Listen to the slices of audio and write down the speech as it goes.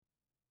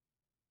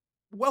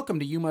Welcome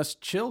to You Must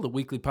Chill, the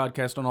weekly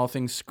podcast on all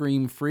things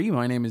scream-free.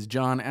 My name is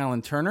John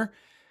Allen Turner,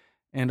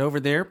 and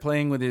over there,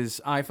 playing with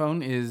his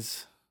iPhone,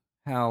 is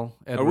Hal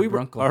Edward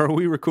Runkle. Are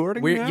we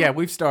recording now? Yeah,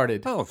 we've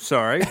started. Oh,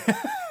 sorry.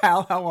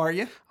 Hal, how are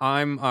you?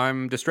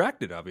 I'm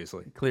distracted,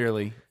 obviously.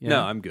 Clearly. Yeah.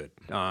 No, I'm good.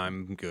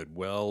 I'm good.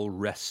 Well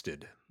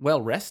rested.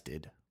 Well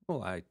rested.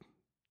 Well, I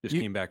just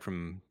came back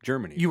from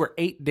Germany. You were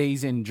 8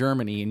 days in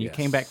Germany, and you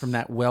came back from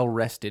that well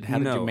rested. How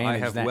did you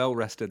manage I have that? well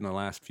rested in the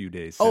last few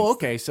days. Oh,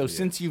 okay. So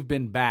since you've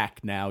been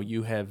back now,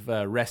 you have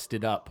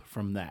rested up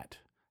from that.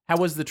 How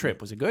was the trip?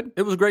 Was it good?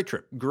 It was a great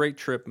trip. Great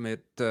trip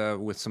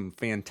with some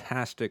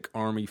fantastic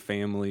Army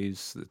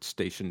families that's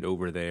stationed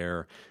over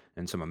there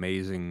and some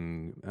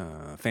amazing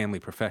family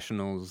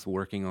professionals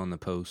working on the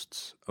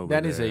posts over there.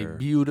 That is a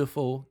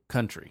beautiful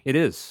country. It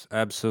is,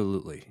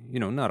 absolutely. You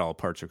know, not all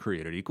parts are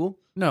created equal.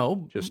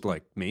 No. Just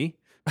like me.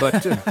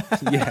 But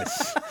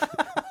yes,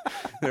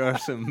 there are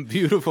some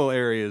beautiful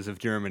areas of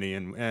Germany,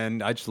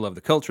 and I just love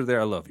the culture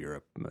there. I love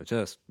Europe. I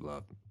just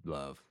love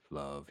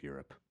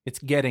Europe. It's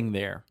getting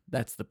there.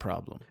 That's the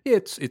problem.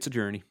 It's a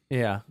journey.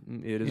 Yeah.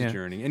 It is a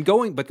journey. And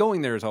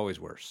going there is always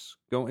worse.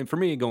 For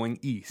me, going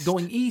east.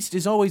 Going east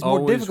is always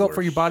more difficult for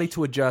worse. your body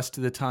to adjust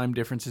to the time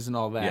differences and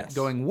all that. Yes.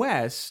 Going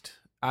west,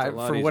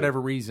 for whatever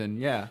reason,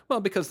 yeah.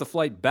 Well, because the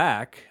flight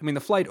back, the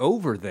flight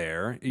over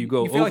there, you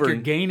go You feel over like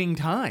you're gaining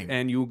time.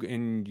 and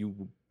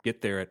you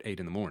get there at 8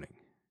 in the morning.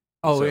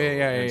 Oh, So-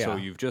 yeah. And so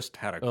you've just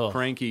had a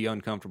cranky,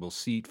 uncomfortable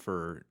seat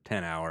for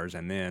 10 hours,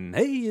 and then,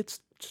 hey, it's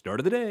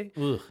start of the day.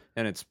 Ugh.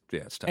 And it's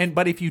tough.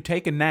 But if you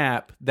take a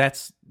nap,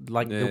 that's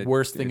like the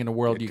worst thing in the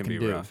world it you can can be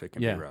do. rough. It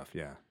can be rough,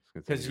 yeah.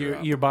 Because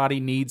your body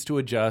needs to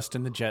adjust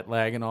and the jet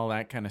lag and all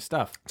that kind of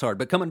stuff. It's hard.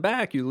 But coming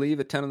back, you leave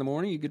at 10 in the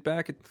morning, you get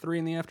back at 3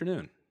 in the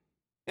afternoon.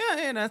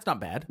 Yeah, that's not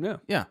bad. Yeah.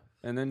 Yeah.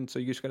 And then, so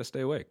you just got to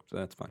stay awake. So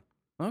that's fine.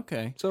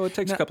 Okay. So it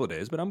takes a couple of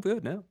days, but I'm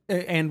good now.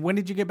 And when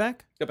did you get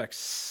back? Got back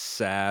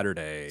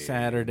Saturday.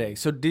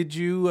 So did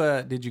you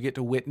get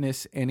to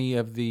witness any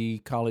of the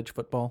college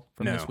football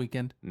from this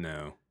weekend?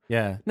 No.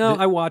 Yeah. No,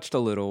 I watched a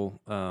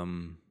little.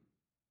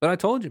 But I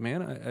told you,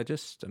 man,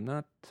 I'm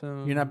not.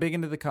 You're not big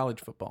into the college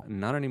football.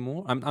 Not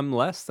anymore. I'm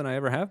less than I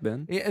ever have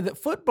been. Yeah, the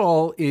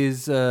football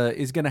is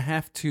going to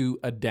have to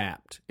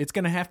adapt. It's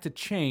going to have to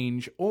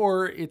change,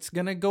 or it's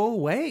going to go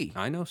away.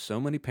 I know so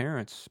many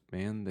parents,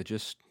 man, that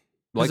just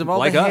Because of all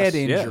like the us. head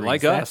injuries. Yeah,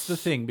 like That's us. the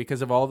thing.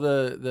 Because of all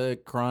the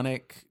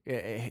chronic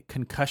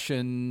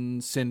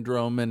concussion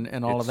syndrome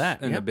and all of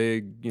that. And yeah. the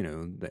big,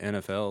 the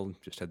NFL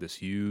just had this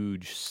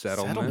huge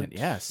settlement.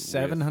 Yeah,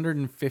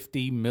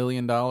 $750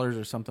 million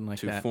or something like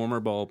to that. former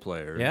ball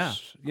players. Yeah.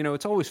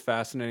 It's always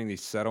fascinating,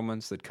 these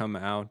settlements that come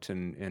out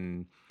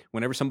and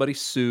whenever somebody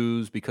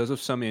sues because of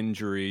some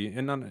injury,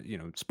 and not,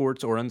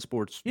 sports or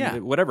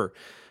unsports, whatever.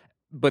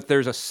 But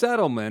there's a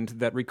settlement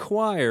that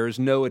requires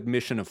no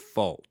admission of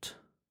fault.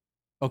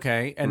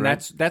 Okay, and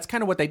Right. that's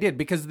kind of what they did,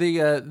 because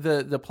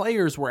the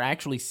players were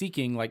actually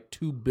seeking like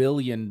 $2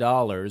 billion,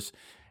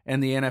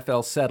 and the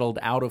NFL settled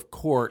out of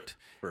court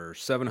For for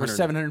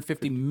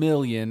 $750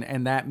 million,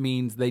 and that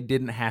means they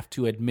didn't have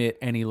to admit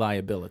any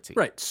liability.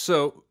 Right.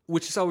 So,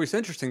 which is always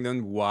interesting.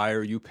 Then why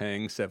are you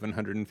paying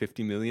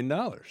 $750 million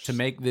To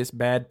make this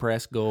bad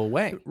press go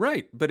away.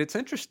 Right, but it's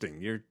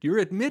interesting. You're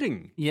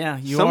admitting. Yeah,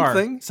 you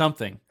Something. are.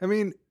 Something. I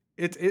mean,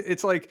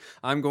 it's like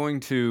I'm going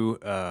to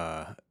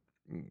I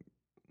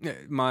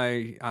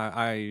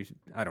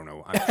don't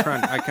know. I'm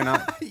trying. I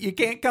cannot. You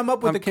can't come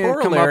up with I a can't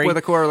corollary. come up with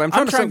a corollary. I'm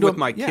trying to say with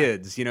my yeah.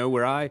 kids,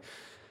 where I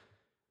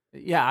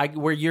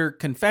where you're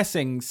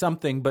confessing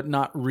something but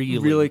not really.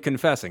 really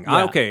confessing.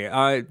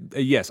 Yeah.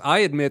 Yes, I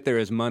admit there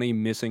is money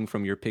missing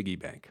from your piggy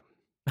bank.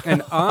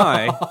 And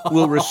I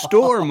will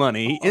restore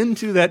money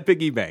into that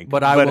piggy bank.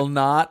 But I will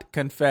not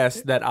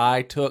confess that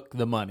I took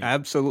the money.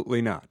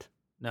 Absolutely not.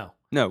 No.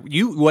 No,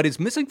 what is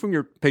missing from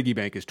your piggy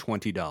bank is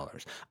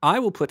 $20. I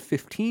will put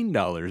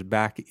 $15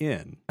 back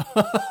in.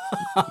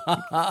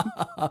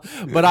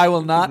 But I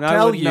will not I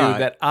tell would you not.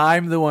 that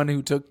I'm the one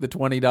who took the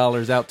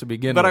 $20 out to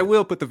begin But with. I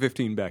will put the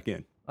 15 back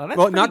in. Oh, that's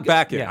Well, pretty not good.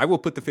 back in. Yeah. I will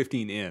put the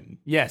 15 in.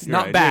 Yes, You're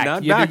not right. back.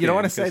 Not You back don't in,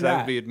 wanna say 'cause that.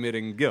 would be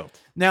admitting guilt.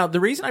 Now, the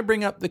reason I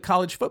bring up the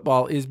college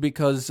football is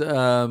because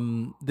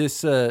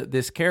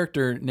this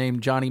character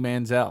named Johnny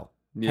Manziel.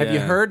 Have you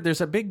Yeah. heard?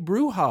 There's a big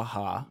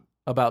brouhaha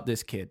about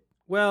this kid.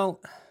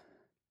 Well,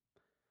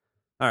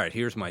 all right,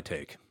 here's my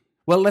take.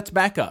 Well, let's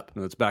back up.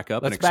 Let's back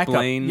up Let's and back up.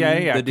 explain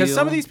Yeah. the Because deal.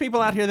 some of these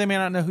people out here, they may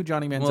not know who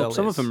Johnny Manziel is.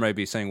 Some of them may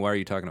be saying, why are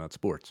you talking about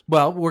sports?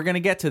 Well, we're going to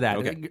get to that.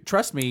 Okay.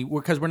 Trust me,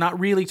 because we're not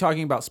really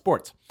talking about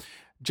sports.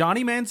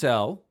 Johnny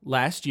Manziel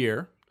last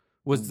year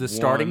was the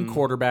starting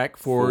quarterback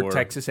for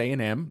Texas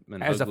A&M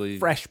as a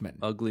freshman.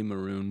 Ugly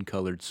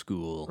maroon-colored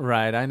school.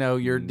 Right, I know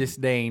your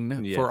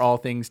disdain Yes. for all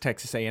things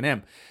Texas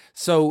A&M.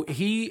 So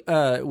he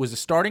was a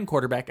starting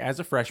quarterback as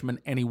a freshman,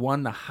 and he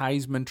won the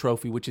Heisman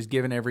Trophy, which is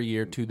given every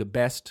year to the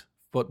best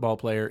football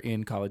player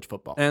in college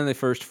football. And the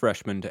first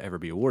freshman to ever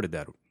be awarded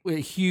that. A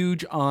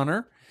huge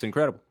honor. It's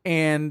incredible.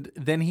 And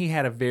then he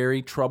had a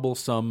very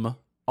troublesome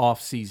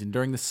offseason.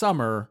 During the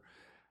summer,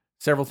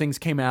 several things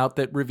came out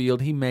that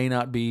revealed he may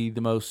not be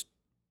the most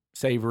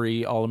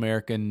savory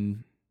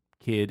All-American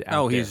kid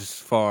out there. He's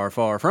far,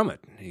 far from it.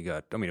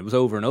 It was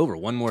over and over.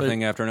 One more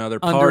thing after another.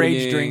 Underage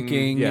Partying,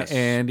 drinking, yes.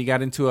 And he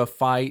got into a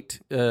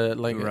fight, in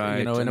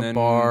a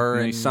bar.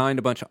 And he signed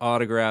a bunch of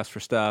autographs for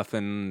stuff,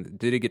 and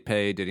did he get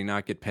paid? Did he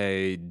not get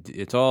paid?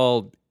 It's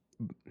all...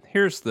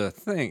 Here's the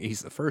thing.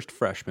 He's the first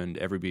freshman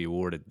to ever be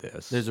awarded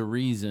this. There's a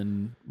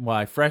reason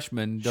why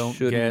freshmen don't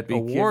Shouldn't get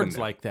awards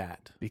like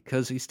that.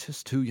 Because he's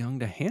just too young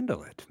to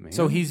handle it, man.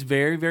 So he's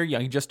very, very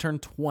young. He just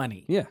turned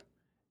 20. Yeah.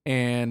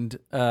 And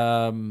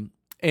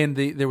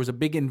there was a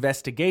big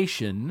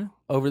investigation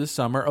over the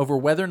summer over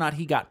whether or not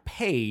he got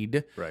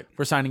paid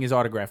for signing his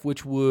autograph,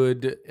 which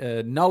would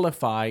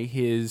nullify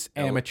his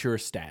amateur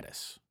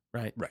status.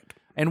 Right.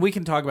 And we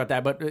can talk about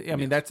that, but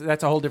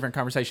that's a whole different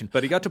conversation.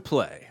 But he got to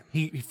play.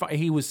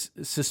 He was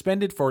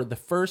suspended for the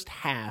first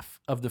half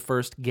of the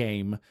first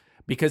game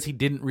because he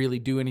didn't really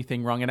do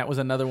anything wrong, and that was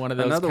another one of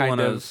those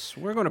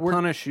we're going to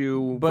punish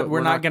you, but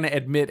we're not going to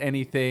admit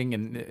anything,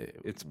 and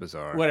it's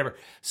bizarre. Whatever.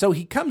 So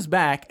he comes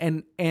back,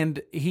 and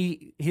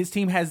his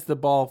team has the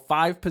ball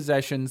 5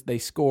 possessions. They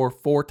score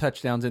 4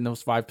 touchdowns in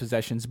those 5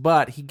 possessions,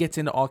 but he gets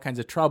into all kinds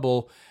of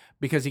trouble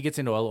because he gets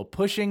into a little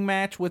pushing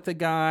match with the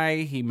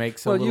guy. He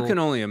makes you can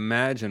only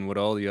imagine what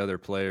all the other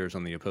players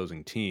on the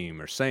opposing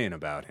team are saying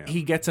about him.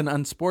 He gets an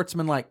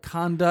unsportsmanlike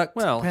conduct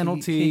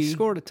penalty. He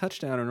scored a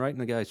touchdown, and right in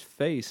the guy's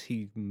face,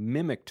 he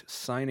mimicked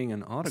signing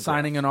an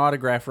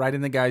autograph. Right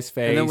in the guy's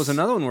face. And there was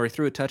another one where he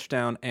threw a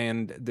touchdown,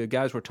 and the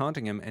guys were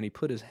taunting him, and he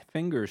put his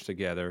fingers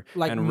together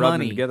and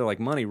rubbed them together like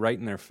money right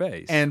in their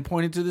face. And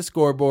pointed to the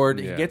scoreboard.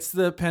 Yeah. He gets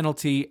the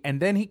penalty, and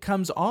then he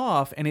comes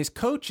off, and his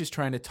coach is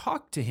trying to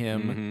talk to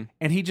him,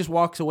 and he just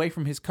walks away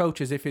from his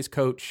coach as if his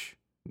coach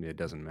it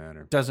doesn't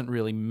matter. Doesn't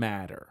really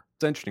matter.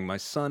 It's interesting. My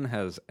son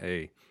has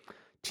a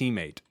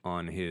teammate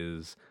on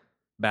his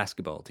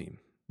basketball team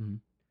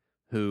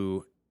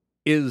who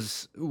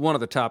is one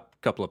of the top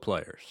couple of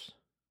players.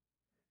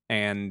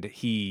 And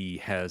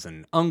he has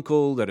an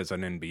uncle that is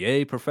an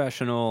NBA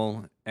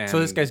professional. And so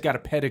this guy's got a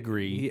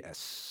pedigree.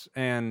 Yes.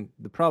 And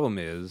the problem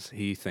is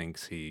he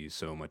thinks he's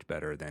so much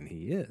better than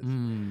he is.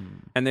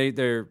 And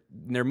they're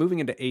moving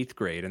into 8th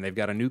grade, and they've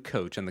got a new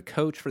coach. And the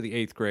coach for the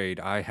 8th grade,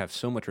 I have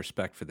so much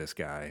respect for this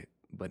guy,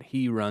 but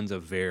he runs a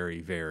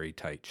very, very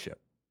tight ship.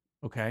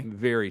 Okay.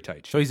 Very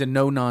tight ship. So he's a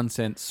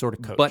no-nonsense sort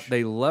of coach. But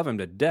they love him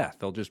to death.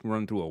 They'll just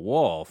run through a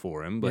wall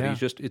for him. But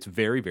it's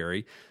very,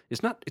 very,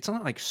 it's not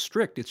like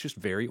strict. It's just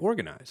very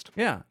organized.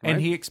 Yeah. Right? And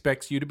he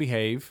expects you to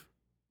behave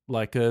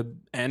like a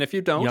And if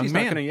you don't, he's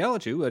man. not going to yell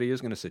at you, but he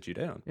is going to sit you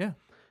down. Yeah.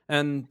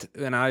 And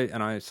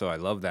so I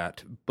love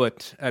that.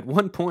 But at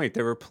one point,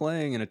 they were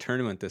playing in a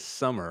tournament this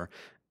summer,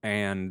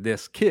 and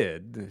this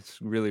kid, this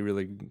really,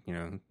 really,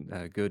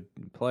 good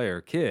player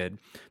kid,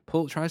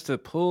 tries to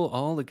pull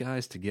all the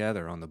guys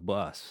together on the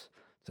bus.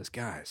 Says,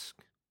 guys,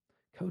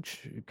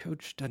 coach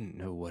doesn't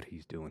know what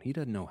he's doing. He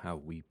doesn't know how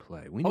we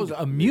play.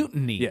 A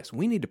mutiny. Yes,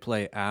 we need to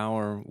play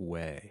our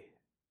way.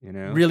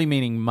 Really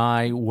meaning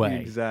my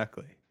way.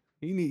 Exactly.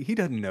 He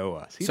doesn't know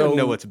us. He doesn't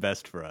know what's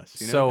best for us.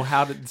 So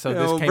how did this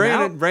came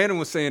out? Brandon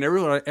was saying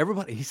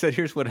everybody. He said,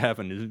 "Here's what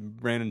happened."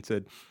 Brandon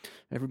said,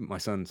 my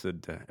son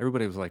said,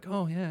 everybody was like,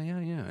 "Oh yeah,"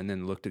 and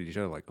then looked at each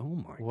other like, "Oh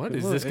my, what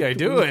is this guy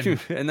doing?"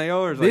 And they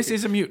always this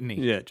is a mutiny.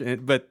 Yeah,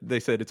 but they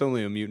said it's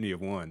only a mutiny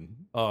of one.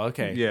 Oh,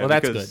 okay. Yeah, well,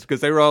 that's good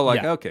because they were all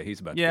like, "Okay, he's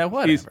about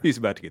he's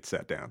about to get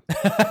sat down."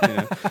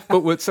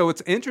 But what's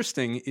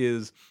interesting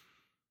is,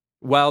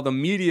 while the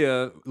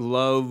media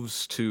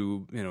loves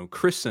to,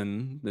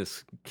 christen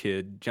this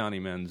kid Johnny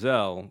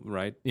Manziel,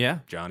 right? Yeah.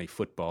 Johnny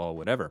Football,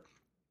 whatever.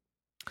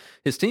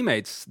 His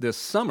teammates this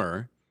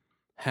summer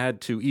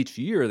had to, each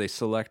year, they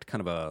select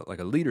kind of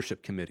a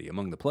leadership committee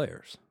among the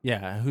players.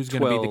 Yeah, who's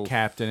going to be the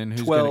captain and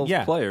who's 12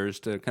 players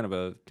to kind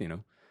of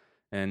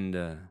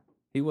and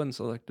he wasn't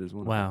selected as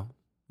one. Wow.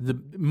 The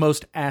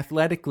most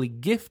athletically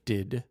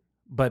gifted,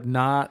 but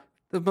not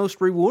the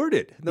most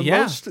rewarded,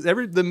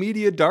 the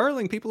media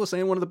darling. People are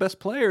saying one of the best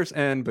players,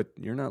 but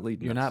you're not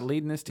leading. You're not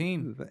leading this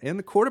team, and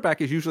the quarterback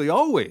is usually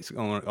always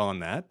on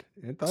that.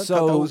 I thought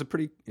that was a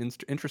pretty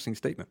interesting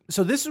statement.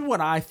 So this is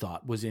what I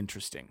thought was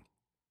interesting.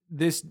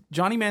 This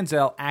Johnny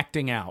Manziel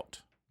acting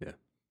out,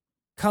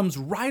 comes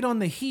right on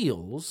the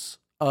heels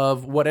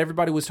of what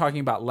everybody was talking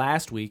about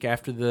last week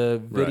after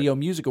the Video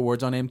Music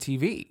Awards on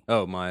MTV.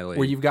 Oh, Miley,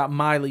 where you've got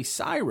Miley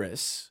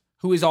Cyrus,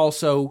 who is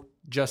also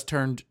just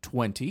turned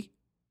 20.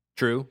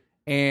 True.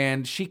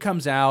 And she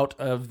comes out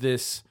of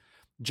this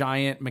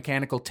giant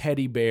mechanical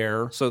teddy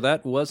bear. So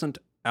that wasn't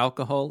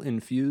alcohol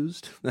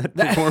infused, that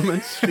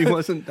performance? She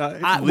wasn't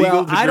legal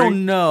to drink? I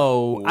don't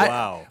know.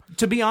 Wow.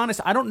 To be honest,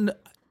 I don't know.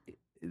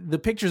 The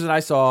pictures that I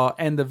saw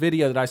and the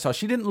video that I saw,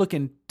 she didn't look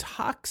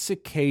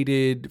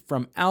intoxicated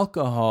from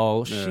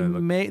alcohol. There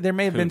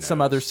may have been some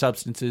other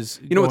substances.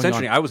 What's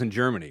interesting? I was in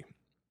Germany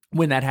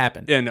when that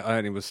happened, and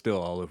it was still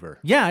all over.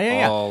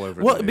 Yeah, all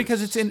over. Well,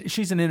 because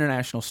she's an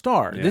international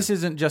star. Yeah. This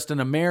isn't just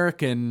an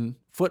American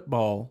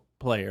football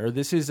player.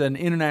 This is an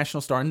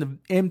international star in the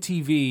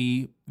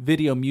MTV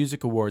Video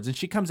Music Awards, and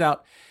she comes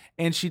out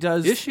and she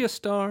does. Is she a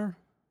star?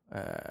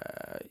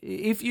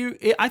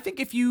 I think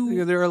if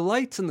you there are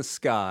lights in the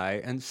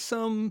sky, and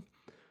some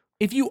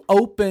if you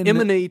open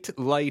emanate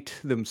light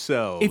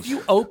themselves. If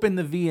you open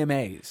the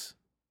VMAs,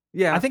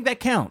 yeah, I think that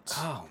counts.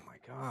 Oh my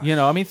gosh!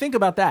 I mean, think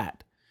about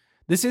that.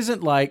 This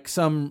isn't like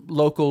some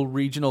local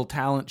regional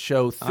talent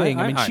show thing.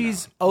 I mean,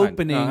 she's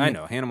opening. I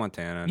know Hannah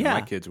Montana. And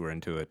my kids were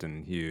into it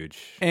and huge.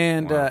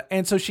 And wow.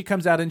 And so she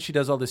comes out and she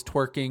does all this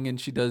twerking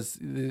and she does.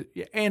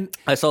 And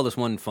I saw this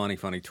one funny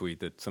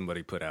tweet that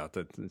somebody put out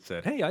that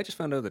said, "Hey, I just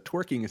found out that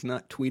twerking is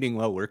not tweeting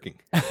while working."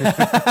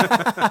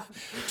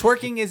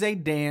 Twerking is a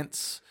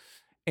dance.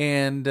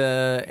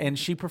 And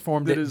she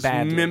performed that it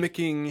badly,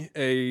 mimicking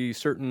a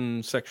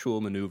certain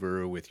sexual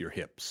maneuver with your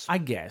hips. I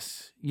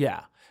guess,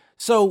 yeah.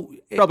 So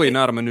probably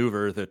not a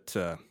maneuver that,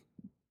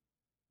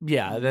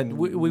 that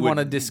we want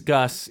to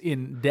discuss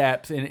in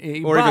depth,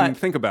 even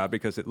think about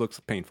because it looks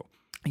painful.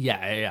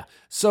 Yeah.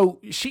 So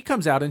she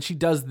comes out and she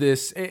does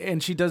this,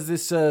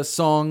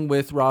 song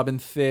with Robin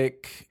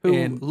Thicke,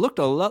 who looked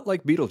a lot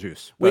like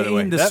Beetlejuice, by the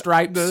way. In the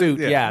striped suit.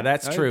 Yeah,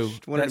 that's true.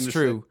 That's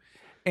true.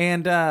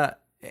 And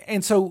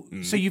so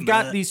you've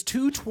got these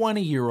two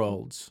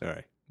 20-year-olds. All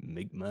right,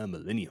 make my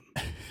millennium.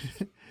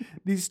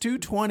 These two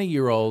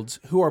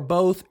 20-year-olds who are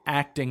both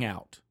acting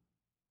out.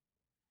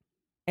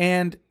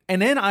 And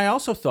then I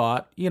also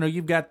thought,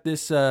 you've got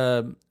this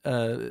over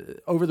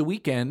the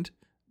weekend,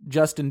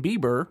 Justin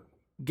Bieber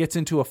gets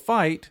into a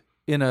fight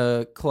in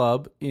a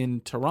club in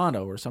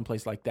Toronto or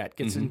someplace like that,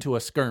 gets into a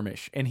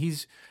skirmish, and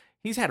he's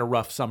had a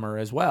rough summer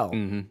as well,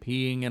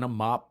 peeing in a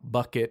mop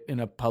bucket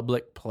in a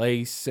public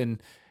place,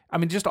 and I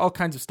mean, just all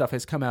kinds of stuff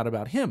has come out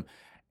about him.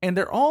 And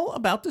they're all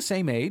about the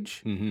same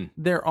age. Mm-hmm.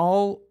 They're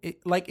all,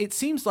 it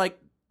seems like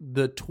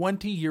the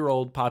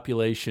 20-year-old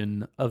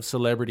population of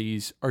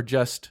celebrities are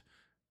just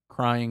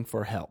crying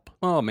for help.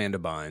 Oh, Amanda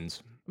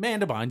Bynes.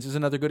 Amanda Bynes is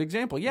another good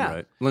example, yeah.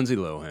 Right. Lindsay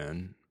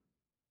Lohan.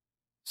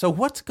 So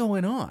what's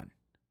going on?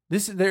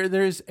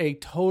 There's a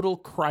total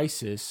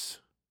crisis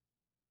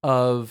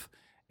of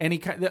any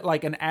kind,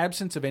 like an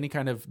absence of any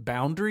kind of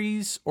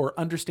boundaries or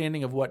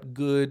understanding of what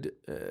good,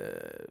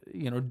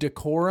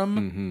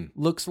 decorum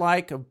looks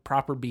like, of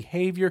proper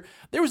behavior.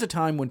 There was a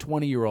time when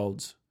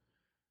 20-year-olds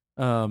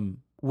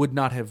would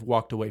not have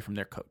walked away from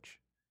their coach,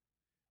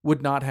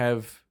 would not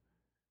have.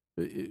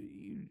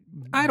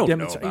 I don't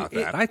know about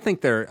that. I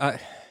think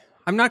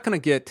I'm not going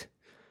to get.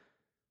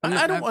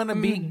 I don't want to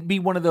be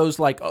one of those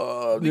like,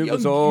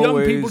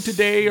 young people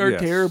today are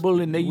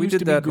terrible and they used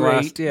to be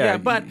great.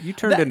 But you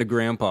turned into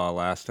grandpa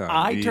last time.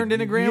 I turned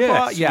into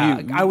grandpa?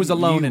 Yes, I was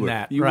alone in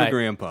that. You were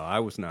grandpa. I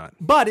was not.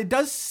 But it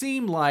does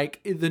seem like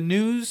the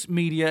news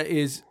media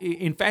is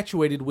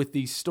infatuated with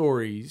these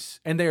stories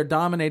and they are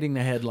dominating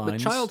the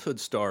headlines. The childhood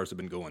stars have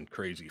been going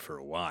crazy for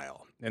a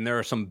while. And there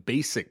are some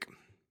basic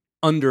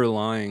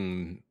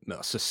underlying,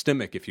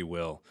 systemic, if you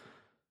will,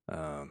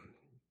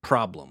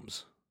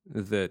 problems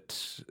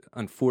that,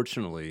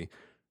 unfortunately,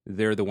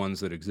 they're the ones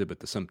that exhibit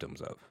the symptoms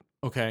of.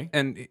 Okay.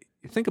 And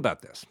think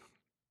about this.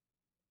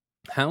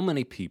 How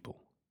many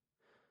people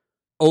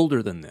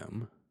older than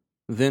them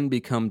then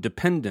become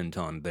dependent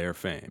on their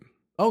fame?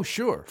 Oh,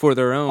 sure. For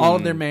their own all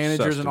of their managers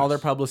sustenance. And all their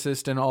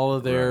publicists and all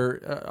of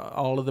their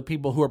all of the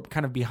people who are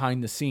kind of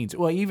behind the scenes.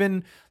 Well,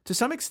 even to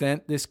some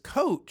extent, this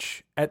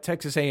coach at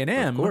Texas A&M.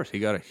 Of course, he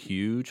got a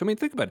huge. I mean,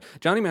 think about it.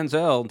 Johnny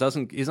Manziel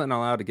isn't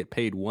allowed to get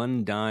paid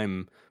one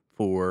dime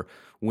for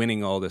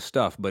winning all this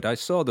stuff. But I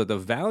saw that the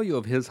value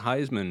of his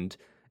Heisman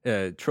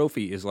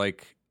trophy is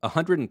like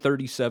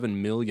 $137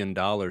 million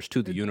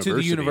to the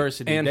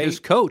university. And his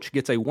coach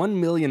gets a $1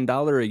 million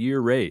a year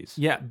raise.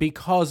 Yeah,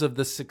 because of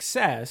the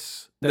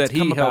success that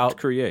he helped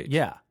create.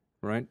 Yeah.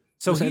 Right?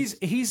 So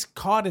he's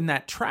caught in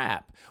that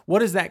trap. What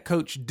does that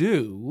coach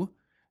do?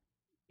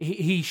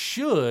 He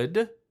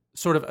should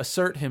sort of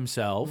assert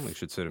himself. We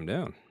should sit him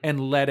down. And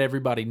let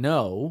everybody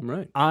know,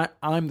 right.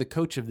 I'm the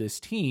coach of this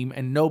team,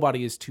 and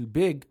nobody is too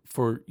big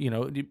for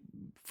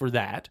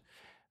that.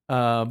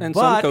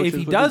 But if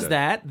he does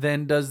that,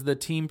 then does the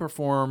team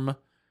perform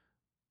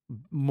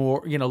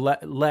more,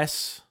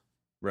 less?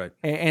 Right.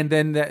 And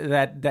then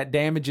that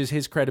damages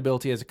his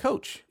credibility as a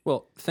coach.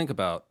 Well, think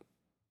about,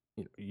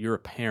 you're a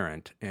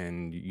parent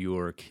and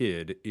your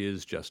kid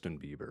is Justin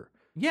Bieber.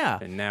 Yeah.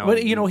 And now,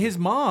 but his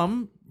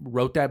mom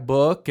wrote that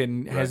book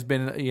and has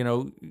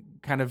been,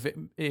 kind of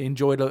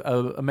enjoyed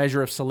a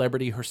measure of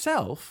celebrity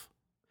herself.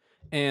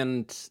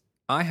 And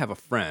I have a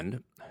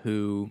friend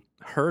who,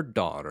 her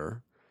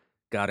daughter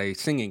got a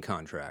singing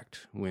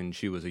contract when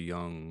she was a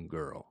young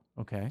girl.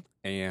 Okay.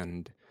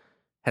 And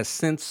has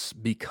since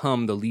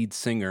become the lead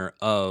singer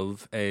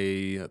of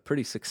a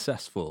pretty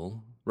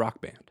successful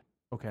rock band.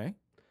 Okay.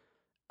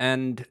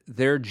 And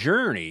their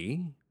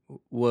journey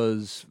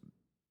was...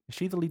 Is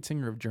she the lead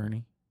singer of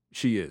Journey?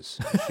 She is.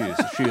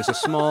 She is a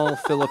small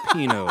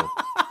Filipino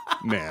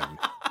man.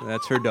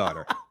 That's her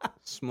daughter.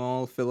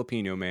 Small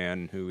Filipino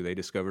man who they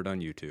discovered on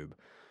YouTube.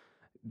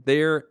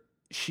 Their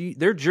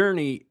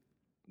journey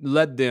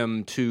led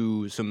them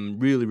to some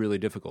really, really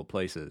difficult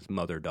places,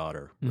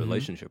 mother-daughter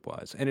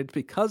relationship-wise. And it's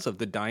because of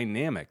the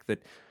dynamic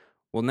that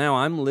Well, now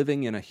I'm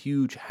living in a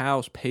huge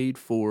house paid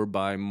for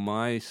by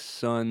my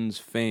son's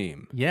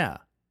fame. Yeah.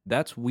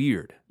 That's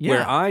weird. Yeah.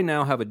 Where I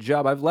now have a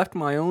job. I've left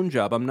my own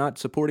job. I'm not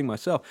supporting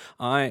myself.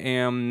 I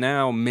am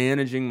now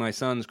managing my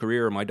son's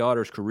career, my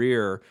daughter's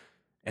career,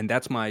 and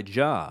that's my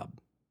job.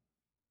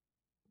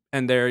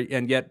 And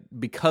yet,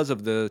 because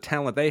of the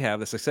talent they have,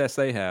 the success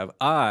they have,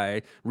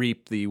 I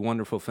reap the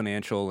wonderful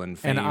financial and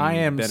fame and I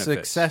am benefits.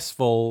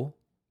 Successful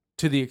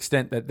to the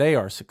extent that they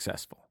are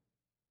successful.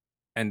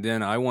 And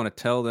then I want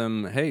to tell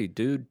them, hey,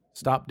 dude,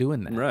 stop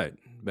doing that. Right.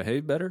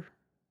 Behave better.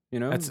 You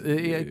know,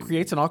 it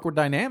creates an awkward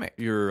dynamic.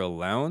 Your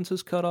allowance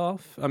is cut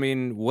off. I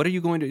mean, what are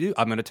you going to do?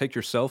 I'm going to take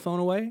your cell phone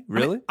away?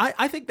 Really?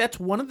 I think that's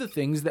one of the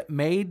things that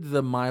made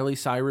the Miley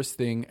Cyrus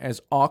thing as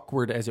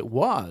awkward as it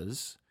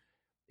was.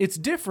 It's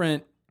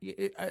different.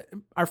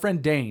 Our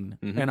friend Dane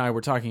and I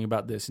were talking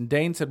about this, and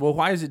Dane said, well,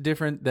 why is it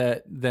different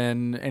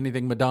than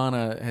anything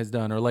Madonna has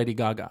done or Lady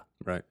Gaga?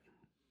 Right.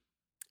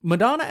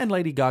 Madonna and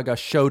Lady Gaga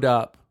showed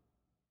up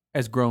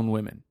as grown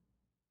women.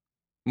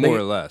 More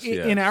or less,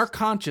 yes. In our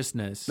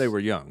consciousness, they were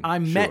young. I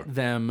met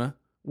them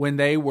when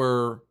they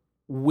were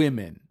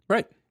women.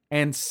 Right.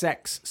 And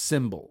sex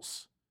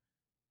symbols.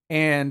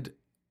 And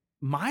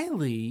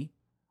Miley,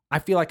 I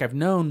feel like I've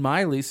known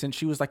Miley since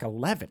she was like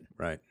 11.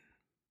 Right.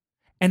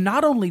 And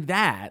not only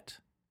that,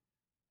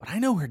 but I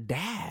know her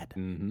dad.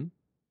 Mm-hmm.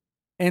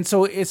 And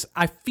so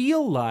I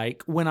feel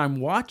like when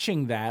I'm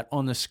watching that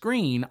on the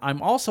screen,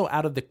 I'm also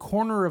out of the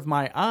corner of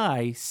my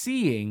eye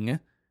seeing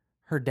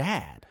her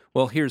dad.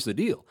 Well, here's the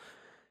deal.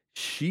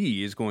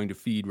 She is going to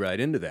feed right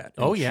into that.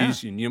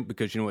 And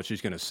because you know what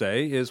she's going to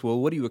say is, well,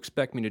 what do you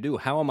expect me to do?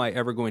 How am I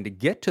ever going to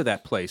get to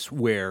that place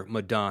where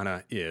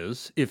Madonna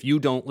is if you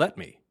don't let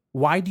me?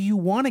 Why do you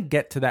want to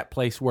get to that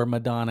place where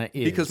Madonna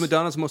is? Because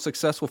Madonna's the most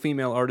successful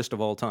female artist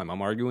of all time.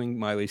 I'm arguing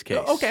Miley's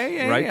case.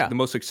 Okay, right? Yeah. The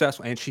most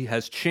successful. And she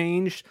has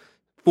changed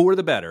for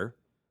the better,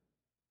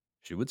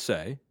 she would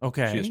say.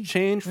 Okay. She has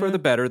changed for the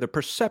better the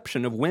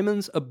perception of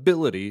women's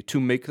ability to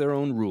make their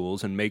own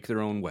rules and make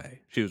their own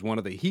way. She was one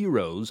of the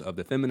heroes of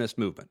the feminist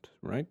movement,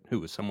 right?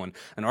 Who was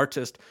an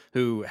artist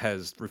who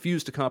has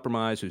refused to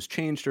compromise, who's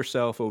changed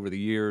herself over the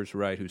years,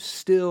 right?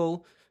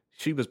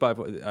 She was by...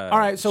 all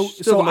right, so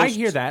I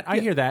hear that. I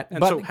hear that. And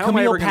but so how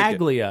Camille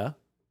Paglia,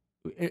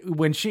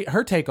 when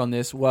her take on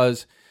this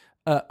was,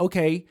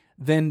 okay,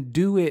 then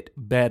do it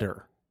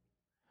better.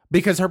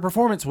 Because her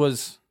performance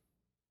was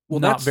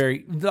not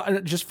very...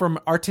 Just from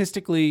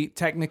artistically,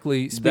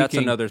 technically speaking... That's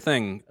another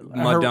thing.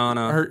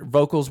 Madonna... Her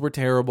vocals were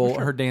terrible.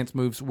 Sure. Her dance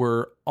moves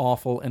were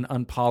awful and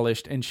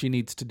unpolished, and she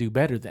needs to do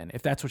better then,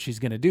 if that's what she's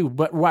going to do.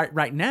 But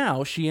right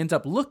now, she ends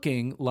up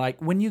looking like...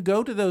 When you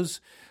go to those...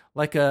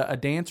 Like a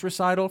dance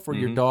recital for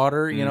your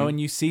daughter, you know, and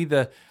you see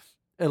the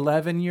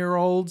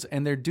 11-year-olds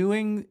and they're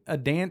doing a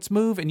dance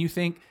move, and you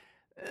think...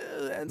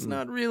 that's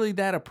not really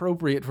that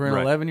appropriate for an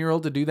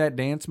 11-year-old to do that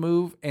dance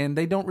move, and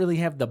they don't really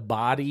have the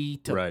body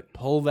to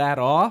pull that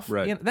off.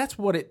 Right. You know, that's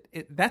what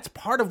that's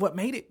part of what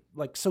made it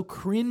like so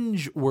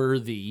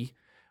cringe-worthy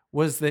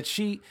was that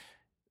she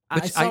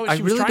was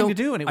trying to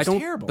do, and it was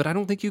terrible. But I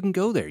don't think you can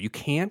go there. You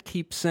can't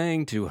keep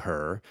saying to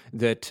her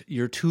that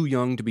you're too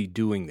young to be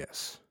doing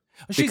this.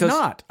 She's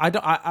not.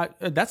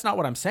 That's not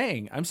what I'm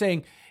saying. I'm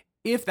saying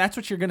if that's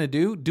what you're going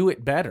to do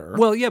it better.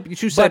 Well, yeah,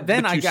 but you said... But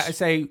then I got to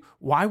say,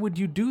 why would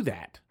you do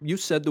that? You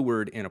said the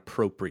word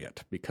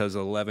inappropriate because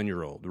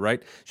 11-year-old,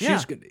 right?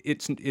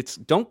 It's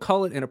don't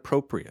call it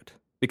inappropriate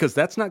because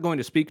that's not going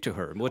to speak to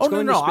her. What's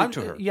going to speak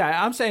to her?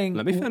 Yeah, I'm saying...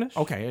 Let me finish.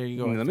 Okay, there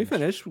you go. Let me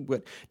finish.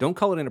 Don't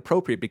call it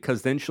inappropriate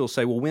because then she'll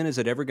say, well, when is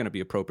it ever going to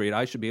be appropriate?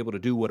 I should be able to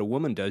do what a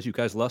woman does. You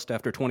guys lust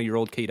after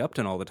 20-year-old Kate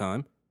Upton all the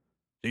time.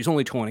 She's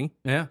only 20.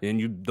 Yeah.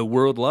 And the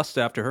world lusts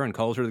after her and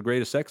calls her the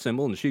greatest sex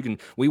symbol.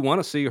 And we want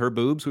to see her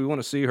boobs. We want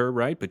to see her,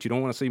 right? But you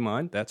don't want to see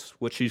mine. That's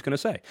what she's going to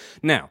say.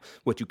 Now,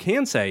 what you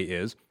can say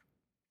is,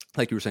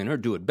 like you were saying,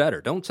 do it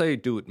better. Don't say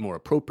do it more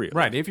appropriately.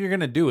 Right. If you're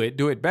going to do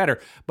it better.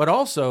 But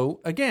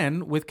also,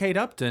 again, with Kate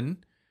Upton,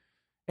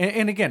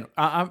 and again,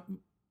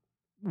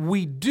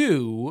 we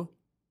do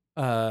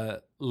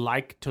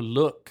like to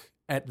look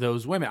at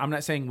those women. I'm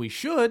not saying we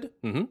should.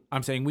 Mm-hmm.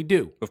 I'm saying we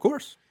do. Of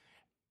course.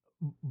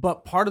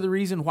 But part of the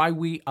reason why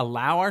we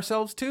allow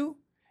ourselves to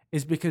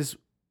is because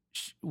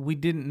we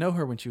didn't know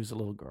her when she was a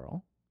little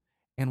girl,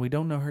 and we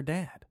don't know her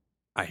dad.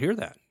 I hear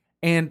that.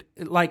 And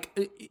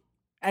like,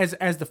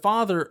 as the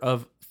father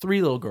of 3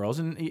 little girls,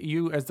 and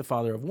you as the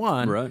father of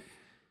 1, right?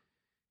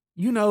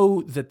 You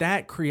know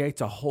that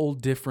creates a whole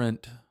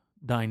different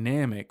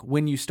dynamic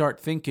when you start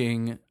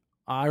thinking.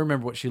 I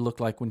remember what she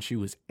looked like when she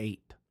was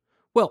 8.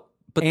 Well,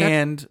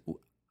 and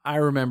I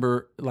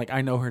remember, like,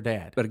 I know her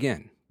dad. But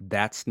again.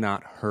 That's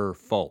not her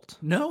fault.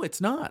 No, it's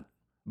not.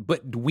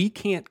 But we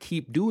can't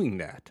keep doing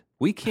that.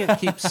 We can't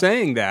keep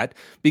saying that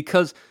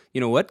because, you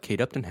know what? Kate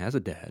Upton has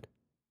a dad.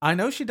 I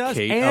know she does.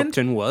 Kate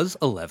Upton was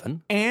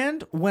 11.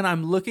 And when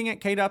I'm looking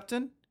at Kate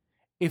Upton,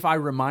 if I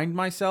remind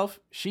myself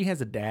she has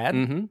a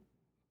dad,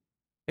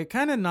 it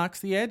kind of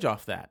knocks the edge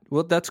off that.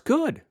 Well, that's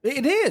good.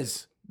 It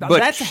is.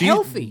 That's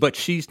healthy. But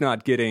she's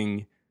not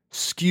getting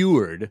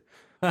skewered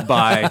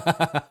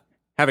by...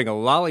 having a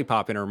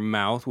lollipop in her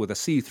mouth with a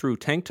see-through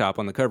tank top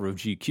on the cover of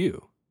GQ.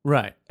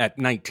 Right. At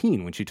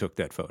 19 when she took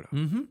that photo.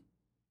 Mm-hmm.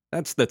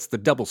 That's the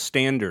double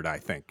standard, I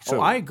think. So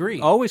I agree.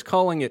 Always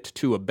calling it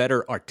to a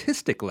better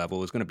artistic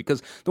level is going to be,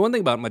 because the one thing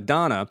about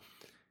Madonna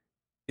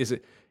is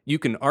that you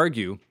can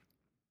argue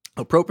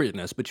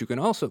appropriateness, but you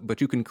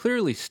can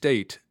clearly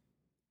state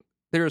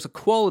there is a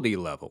quality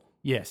level.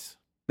 Yes.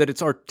 That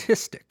it's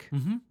artistic,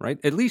 right?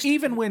 At least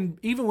even when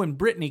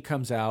Britney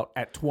comes out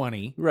at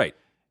 20, right,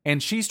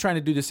 and she's trying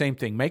to do the same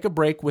thing, make a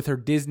break with her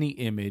Disney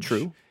image,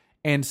 true,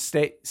 and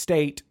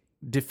state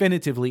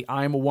definitively,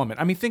 I'm a woman.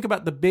 I mean, think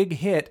about the big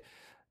hit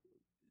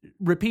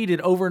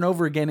repeated over and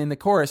over again in the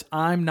chorus,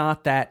 I'm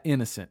not that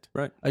innocent.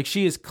 Right. Like,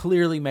 she is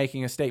clearly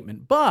making a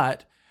statement.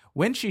 But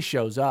when she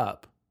shows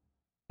up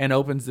and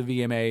opens the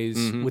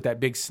VMAs with that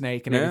big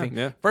snake and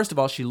everything, first of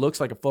all, she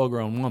looks like a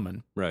full-grown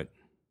woman. Right.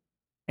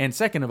 And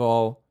second of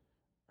all,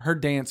 her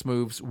dance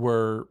moves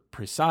were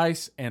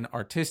precise and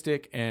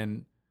artistic,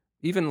 and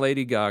even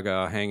Lady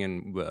Gaga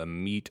hanging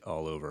meat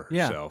all over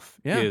herself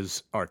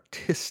is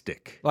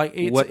artistic. Like,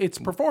 it's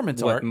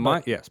performance art.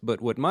 But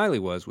what Miley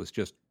was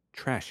just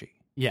trashy.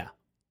 Yeah.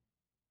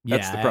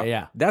 That's the problem.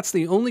 Yeah. That's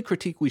the only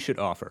critique we should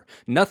offer.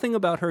 Nothing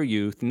about her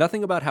youth,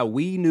 nothing about how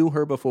we knew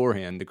her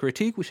beforehand. The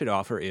critique we should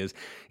offer is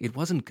it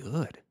wasn't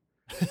good.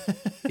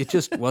 It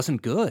just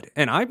wasn't good.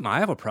 And I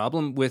have a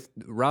problem with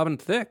Robin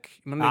Thicke.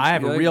 I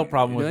have a real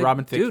problem with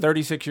Robin Thicke. Dude,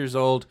 36 years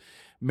old,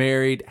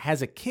 married,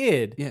 has a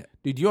kid. Yeah.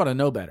 Dude, you ought to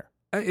know better.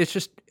 It's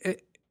just,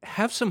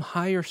 have some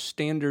higher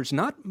standards,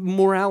 not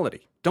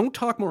morality. Don't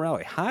talk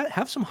morality.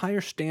 Have some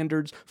higher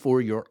standards for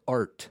your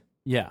art.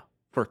 Yeah.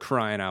 For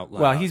crying out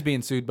loud. Well, he's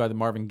being sued by the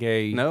Marvin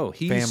Gaye family.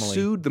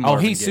 Sued the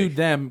Marvin Gaye. Sued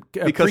them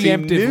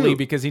preemptively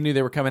because he knew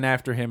they were coming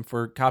after him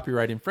for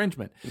copyright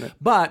infringement. No.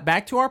 But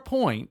back to our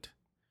point,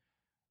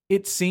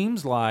 it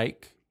seems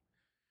like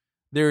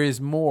there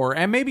is more,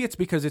 and maybe it's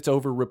because it's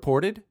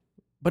over-reported,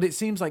 but it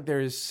seems like there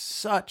is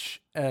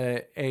such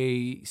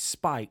a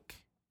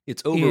spike.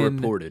 It's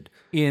over-reported.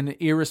 In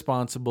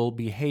irresponsible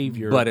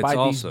behavior by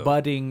these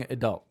budding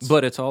adults.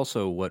 But it's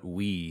also what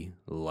we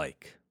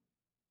like.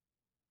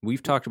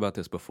 We've talked about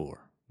this before.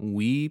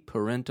 We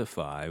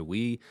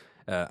parentify,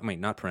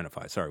 not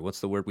parentify, sorry, what's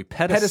the word? We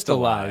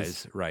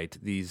pedestalize, right,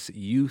 these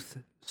youth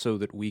so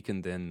that we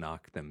can then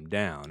knock them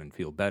down and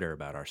feel better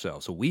about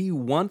ourselves. So we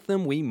want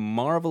them, we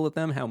marvel at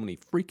them. How many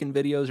freaking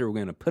videos are we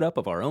going to put up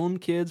of our own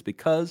kids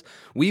because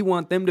we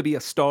want them to be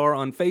a star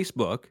on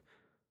Facebook?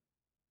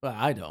 Well,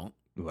 I don't.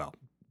 Well,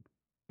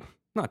 I'm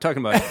not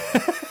talking about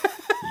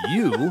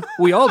you.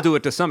 We all do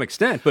it to some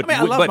extent, but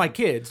I love my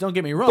kids. Don't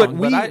get me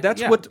wrong.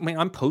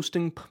 I'm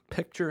posting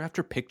picture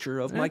after picture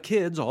of my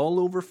kids all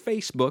over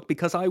Facebook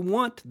because I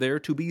want there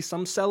to be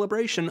some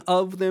celebration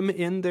of them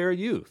in their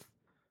youth.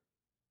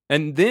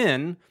 And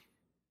then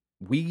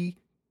we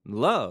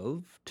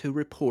love to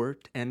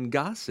report and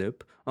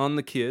gossip on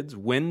the kids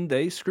when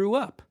they screw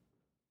up.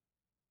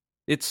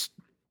 It's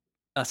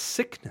a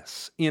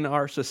sickness in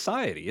our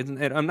society.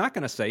 And I'm not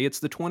going to say it's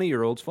the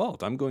 20-year-old's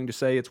fault. I'm going to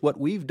say it's what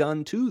we've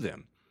done to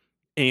them.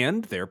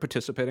 And they're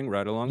participating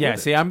right along with it. Yeah,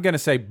 see, I'm going to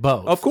say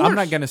both. Of course. I'm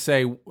not going to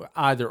say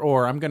either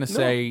or. I'm going to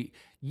say,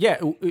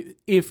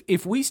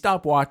 if we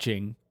stop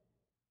watching,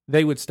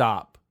 they would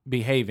stop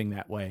behaving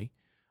that way.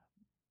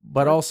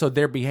 But also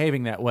they're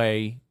behaving that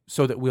way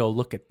so that we'll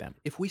look at them.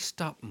 If we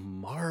stop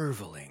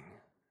marveling.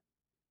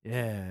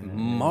 Yeah.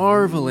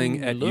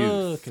 Marveling at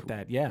youth. Look at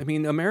that, yeah. I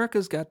mean,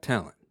 America's Got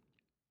Talent.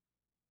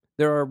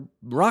 There are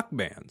rock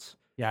bands.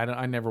 Yeah,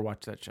 I never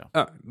watched that show.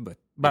 But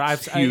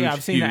I've seen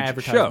the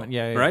advertisement. Show,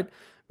 yeah, right?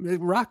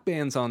 Rock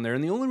bands on there,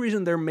 and the only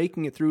reason they're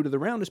making it through to the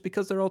round is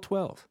because they're all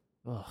 12.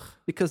 Ugh.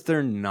 Because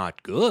they're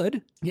not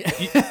good. Yeah.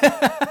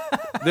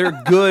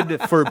 They're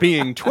good for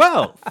being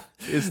 12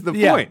 is the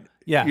point.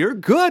 Yeah. You're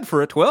good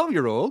for a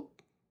 12-year-old.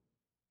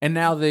 And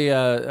now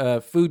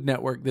the Food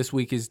Network this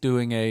week is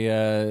doing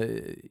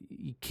a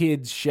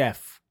kids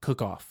chef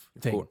cook-off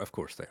thing. Of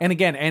course they are. And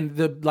again,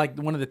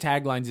 one of the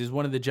taglines is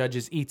one of the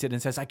judges eats it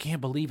and says, "I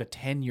can't believe a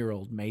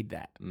 10-year-old made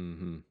that."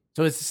 Mm-hmm.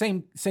 So it's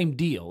the same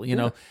deal. You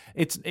know,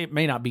 it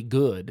may not be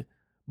good,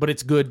 but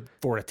it's good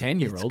for a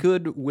 10-year-old. It's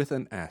good with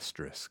an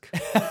asterisk,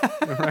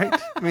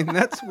 right? I mean,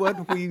 that's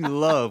what we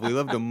love. We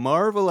love to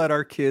marvel at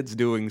our kids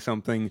doing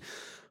something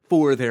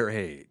for their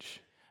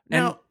age.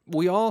 Now, and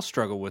we all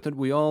struggle with it.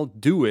 We all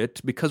do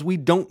it because we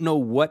don't know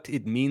what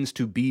it means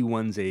to be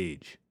one's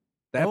age.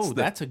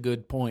 That's a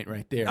good point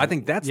right there. I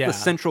think that's the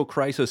central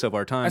crisis of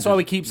our time. That's why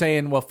we keep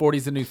saying,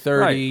 40's the new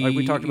 30. Right, like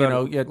we talked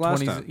about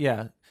last 20s, time.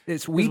 Yeah.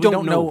 We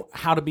don't know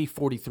how to be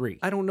 43.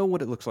 I don't know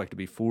what it looks like to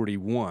be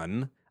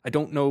 41. I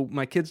don't know.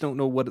 My kids don't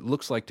know what it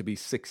looks like to be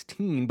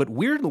 16, but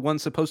we're the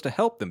ones supposed to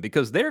help them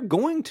because they're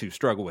going to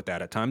struggle with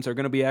that at times. They're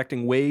going to be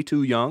acting way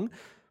too young,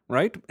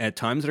 right? At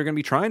times they're going to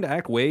be trying to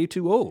act way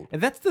too old.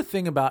 And that's the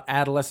thing about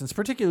adolescence,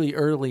 particularly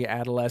early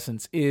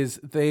adolescence, is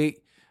there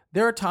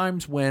are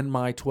times when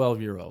my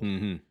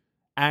 12-year-old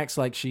acts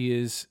like she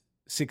is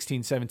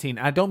 16, 17.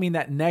 I don't mean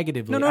that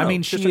negatively. No. I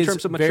mean, she is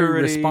terms of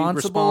very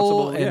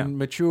responsible and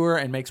mature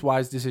and makes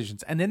wise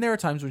decisions. And then there are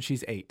times when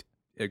she's 8.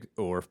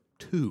 Or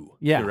 2.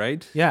 Yeah.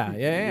 Right? Yeah.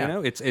 You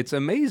know, it's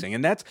amazing.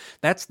 And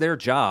that's their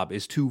job,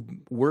 is to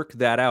work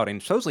that out.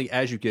 And supposedly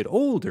as you get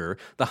older,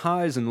 the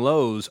highs and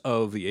lows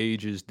of the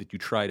ages that you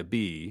try to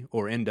be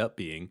or end up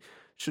being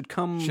should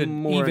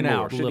more even and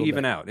more. out. Should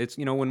even out. It's,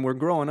 you know, when we're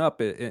growing up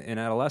in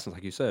adolescence,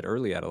 like you said,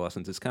 early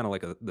adolescence, it's kind of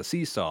like the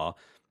seesaw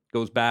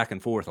goes back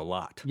and forth a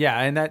lot. Yeah,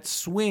 and that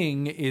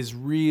swing is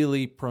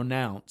really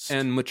pronounced.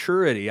 And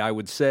maturity, I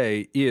would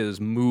say, is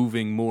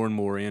moving more and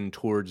more in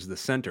towards the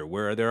center,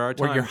 where there are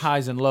times where your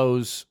highs and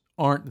lows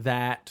aren't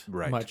that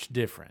much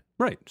different.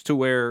 Right. To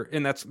where,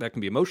 and that can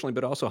be emotionally,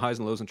 but also highs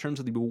and lows in terms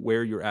of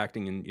where you're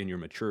acting in your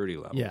maturity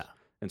levels. Yeah.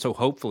 And so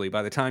hopefully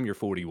by the time you're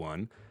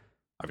 41,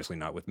 obviously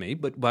not with me,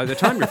 but by the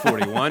time you're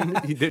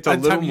 41, it's a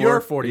little more.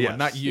 You're 41, yes,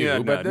 not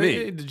you, but not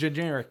me. The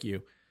generic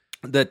you.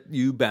 That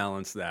you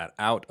balance that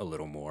out a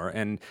little more.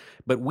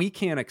 But we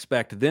can't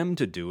expect them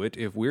to do it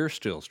if we're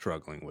still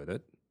struggling with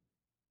it.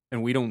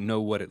 And we don't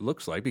know what it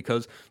looks like,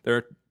 because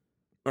there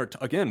are,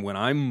 again, when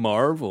I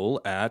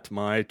marvel at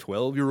my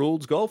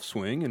 12-year-old's golf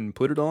swing and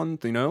put it on,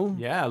 you know.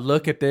 Yeah,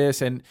 look at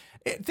this. And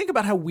think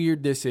about how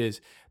weird this is,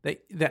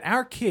 that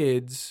our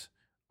kids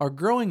are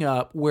growing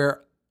up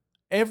where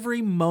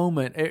every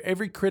moment,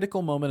 every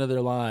critical moment of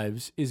their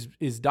lives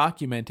is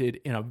documented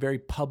in a very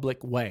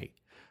public way.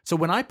 So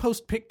when I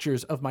post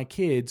pictures of my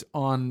kids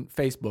on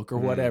Facebook or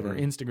whatever,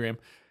 Instagram,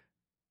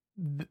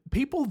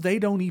 people they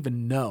don't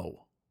even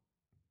know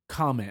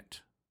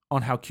comment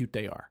on how cute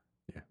they are.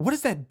 Yeah. What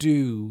does that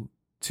do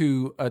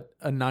to a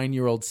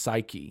 9-year-old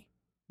psyche?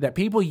 That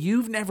people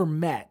you've never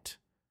met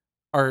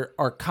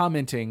are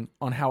commenting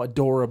on how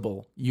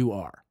adorable you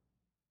are.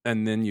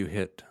 And then you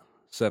hit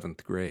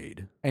 7th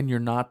grade. And you're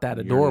not that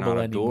adorable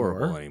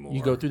anymore.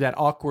 You go through that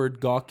awkward,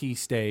 gawky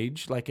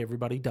stage like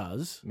everybody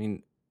does. I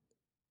mean,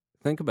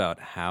 think about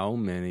how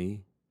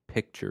many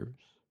pictures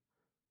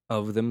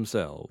of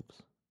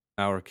themselves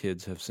our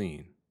kids have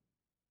seen.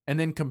 And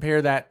then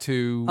compare that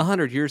to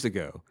 100 years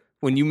ago,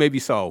 when you maybe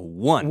saw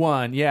one.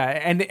 One, yeah.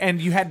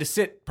 And you had to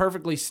sit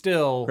perfectly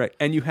still. Right.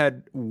 And you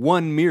had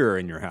one mirror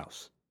in your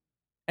house.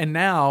 And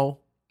now,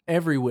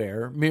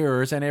 everywhere,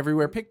 mirrors and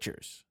everywhere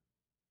pictures.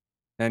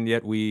 And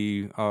yet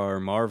we are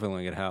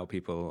marveling at how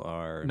people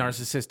are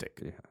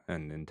narcissistic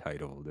and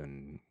entitled.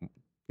 And,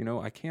 you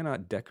know, I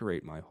cannot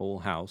decorate my whole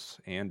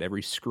house and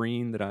every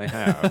screen that I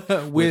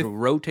have with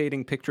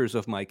rotating pictures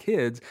of my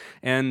kids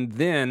and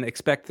then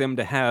expect them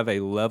to have a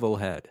level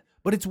head.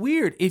 But it's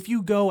weird. If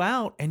you go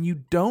out and you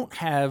don't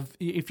have,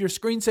 if your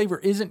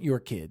screensaver isn't your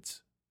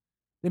kids,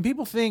 then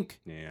people think,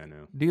 yeah, I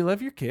know. Do you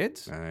love your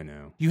kids? I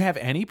know. Do you have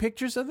any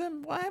pictures of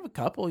them? Well, I have a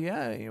couple,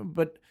 yeah.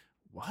 But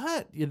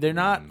what? They're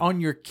not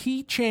on your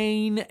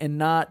keychain and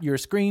not your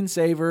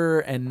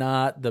screensaver and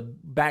not the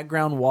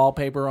background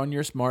wallpaper on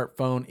your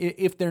smartphone.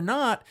 If they're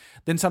not,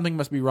 then something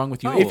must be wrong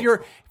with you. If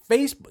your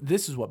Facebook,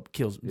 this is what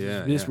kills me.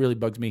 This really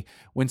bugs me.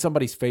 When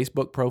somebody's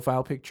Facebook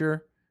profile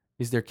picture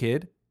is their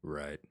kid.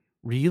 Right.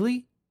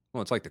 Really?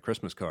 Well, it's like the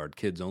Christmas card,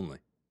 kids only.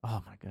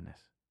 Oh, my goodness.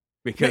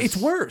 Because it's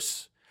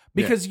worse.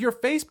 Because your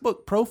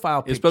Facebook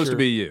profile picture is supposed to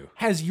be you.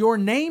 Has your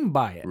name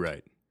by it.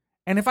 Right.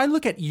 And if I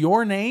look at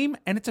your name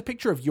and it's a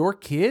picture of your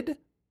kid,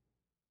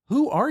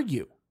 who are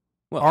you?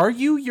 Well, are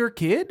you your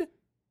kid?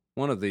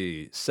 One of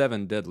the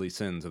 7 deadly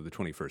sins of the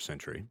 21st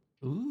century.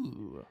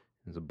 Ooh.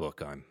 Is a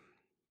book I'm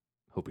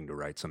hoping to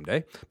write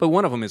someday. But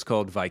one of them is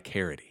called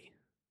Vicarity.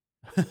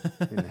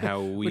 And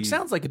how Which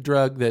sounds like a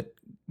drug that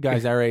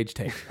guys our age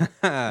take.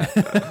 I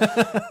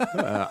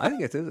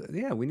think it's,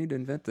 we need to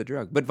invent the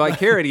drug. But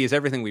vicarity is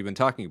everything we've been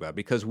talking about,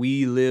 because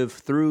we live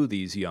through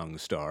these young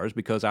stars,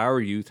 because our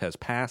youth has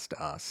passed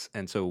us,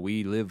 and so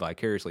we live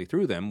vicariously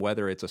through them,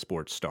 whether it's a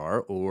sports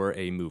star or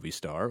a movie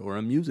star or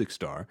a music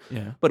star.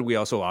 Yeah. But we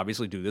also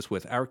obviously do this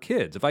with our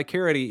kids.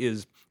 Vicarity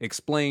is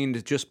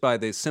explained just by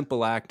the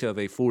simple act of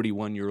a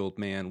 41-year-old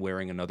man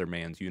wearing another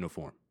man's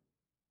uniform.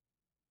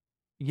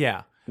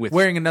 Yeah.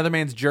 Wearing another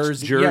man's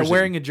jersey. Yeah,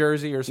 wearing a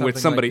jersey or something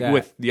with somebody like that.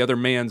 with the other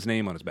man's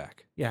name on his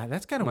back. Yeah,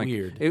 that's kind of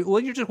weird. Well,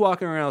 you're just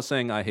walking around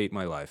saying, I hate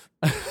my life.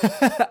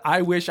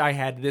 I wish I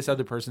had this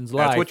other person's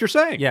life. That's what you're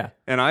saying. Yeah.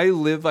 And I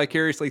live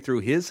vicariously through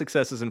his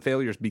successes and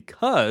failures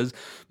because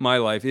my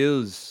life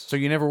is So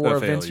you never wore a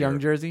Vince Young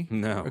jersey?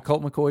 No. A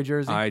Colt McCoy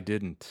jersey? I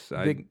didn't.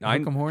 Big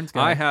Hook'em Horns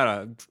guy? I had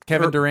a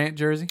Kevin Durant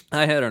jersey?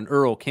 I had an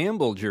Earl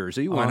Campbell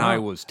jersey when I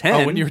was 10.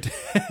 Oh, when you were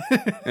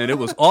 10. And it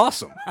was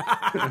awesome.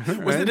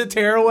 Was it a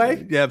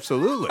tearaway? Yeah,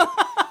 absolutely.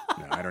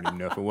 No, I don't even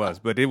know if it was,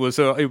 but it was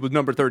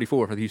number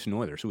 34 for the Houston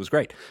Oilers. It was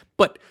great.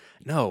 But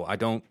no, I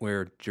don't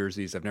wear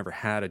jerseys. I've never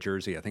had a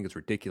jersey. I think it's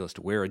ridiculous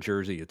to wear a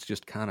jersey. It's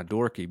just kind of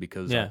dorky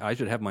because I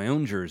should have my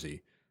own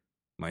jersey,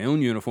 my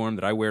own uniform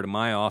that I wear to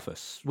my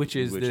office. Which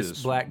is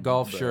this black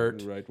golf shirt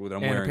that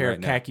I'm wearing and a pair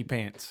of khaki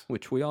pants.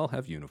 Which we all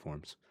have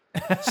uniforms.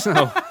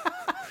 So...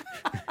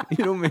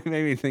 You don't make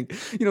me think.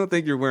 You don't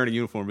think you're wearing a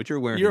uniform, but you're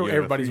wearing. A uniform.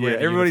 Everybody's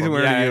wearing. Everybody's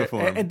wearing a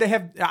uniform, and they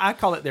have. I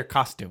call it their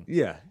costume.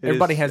 Yeah,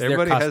 everybody has their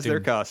costume. Has their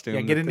costume.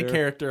 Yeah, get into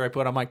character. I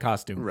put on my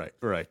costume.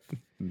 Right.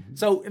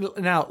 So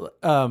now,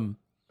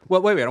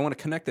 well, wait. I don't want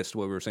to connect this to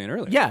what we were saying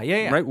earlier.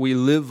 Yeah. Right. We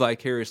live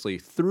vicariously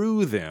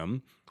through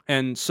them,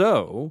 And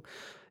so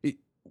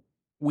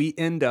we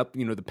end up,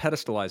 the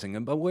pedestalizing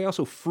them, but we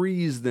also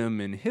freeze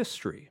them in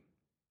history.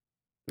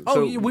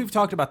 Oh, so, we've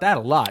talked about that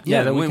a lot.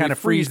 Yeah, that we kind of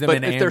freeze them in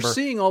amber. But if they're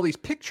seeing all these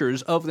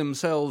pictures of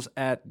themselves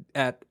at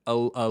a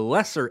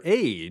lesser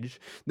age,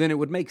 then it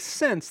would make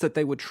sense that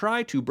they would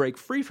try to break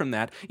free from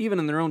that, even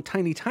in their own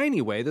tiny,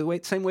 tiny way,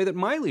 same way that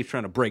Miley's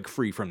trying to break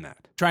free from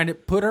that. Trying to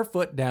put her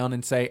foot down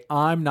and say,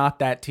 I'm not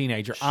that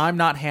teenager. I'm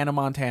not Hannah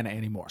Montana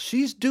anymore.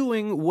 She's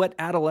doing what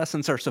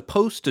adolescents are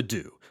supposed to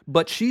do.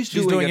 But she's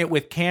doing it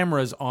with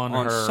cameras on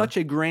her. Such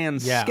a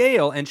grand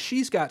scale, and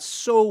she's got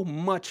so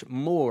much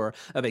more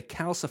of a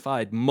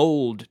calcified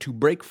mold to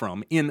break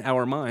from in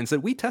our minds that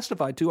we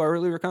testified to our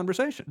earlier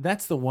conversation.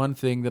 That's the one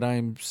thing that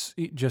I'm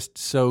just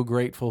so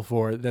grateful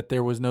for, that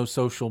there was no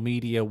social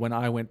media when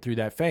I went through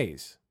that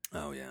phase.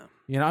 Oh,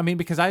 yeah.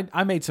 Because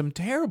I made some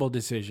terrible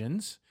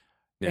decisions.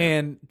 Yeah.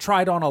 And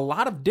tried on a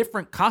lot of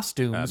different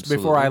costumes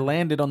before I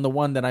landed on the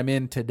one that I'm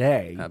in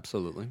today.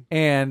 Absolutely.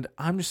 And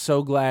I'm just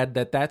so glad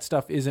that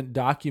stuff isn't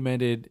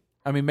documented.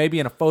 I mean, maybe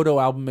in a photo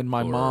album in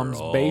my mom's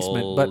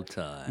basement,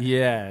 but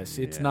yes,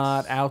 it's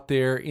not out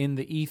there in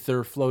the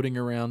ether floating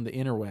around the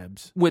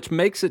interwebs. Which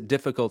makes it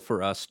difficult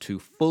for us to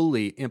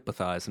fully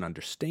empathize and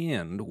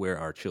understand where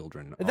our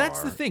children are.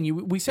 That's the thing.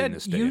 You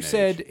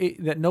said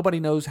that nobody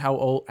knows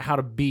how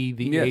to be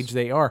the age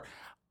they are.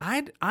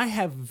 I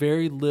have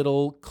very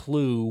little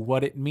clue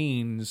what it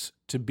means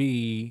to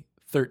be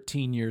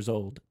 13 years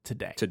old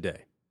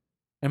today.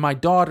 And my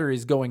daughter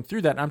is going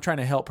through that, and I'm trying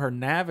to help her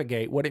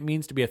navigate what it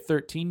means to be a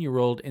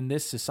 13-year-old in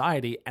this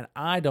society, and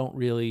I don't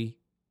really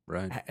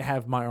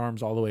have my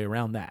arms all the way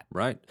around that.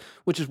 Right.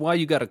 Which is why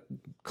you got to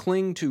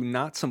cling to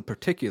not some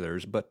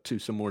particulars, but to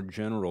some more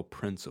general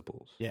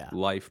principles,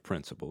 life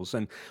principles.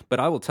 But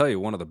I will tell you,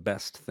 one of the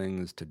best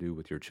things to do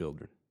with your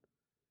children,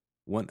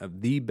 one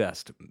of the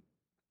best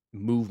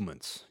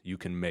movements you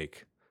can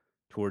make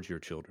towards your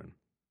children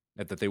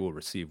that they will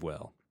receive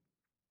well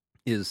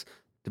is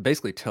to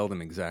basically tell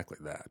them exactly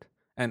that,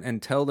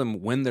 and tell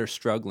them when they're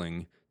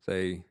struggling,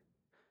 say,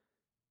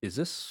 is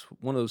this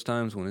one of those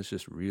times when it's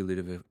just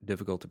really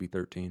difficult to be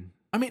 13?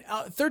 I mean,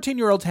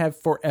 13-year-olds have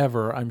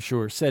forever, I'm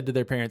sure, said to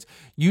their parents,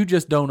 you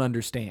just don't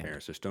understand.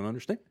 Parents just don't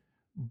understand.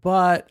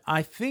 But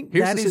I think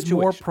that is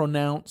more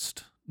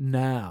pronounced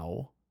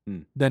now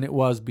than it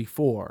was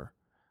before,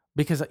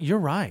 because you're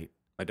right.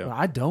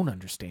 I don't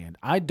understand.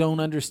 I don't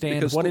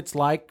understand because what it's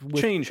like.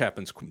 Change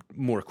happens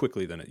more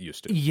quickly than it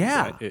used to.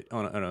 Yeah. Right?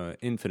 On an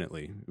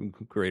infinitely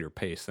greater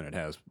pace than it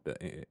has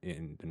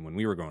in when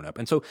we were growing up.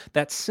 And so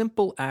that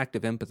simple act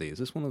of empathy, is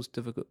this one of those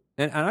difficult...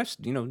 And I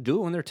do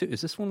it when they're 2. Is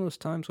this one of those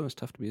times when it's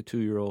tough to be a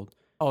 2-year-old?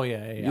 Oh,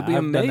 yeah. You'll be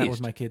amazed. I've done that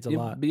with my kids a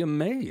lot. You'll be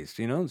amazed,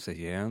 and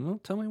say, well,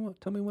 tell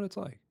me what it's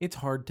like. It's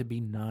hard to be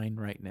 9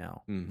 right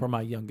now for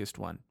my youngest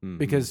one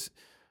because...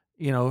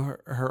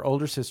 her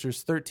older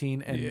sister's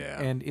 13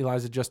 and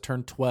Eliza just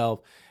turned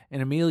 12,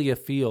 and Amelia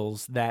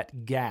feels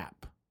that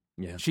gap.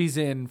 Yeah. She's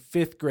in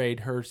 5th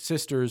grade. Her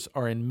sisters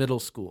are in middle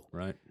school.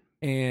 Right.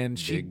 And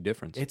big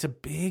difference. It's a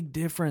big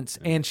difference.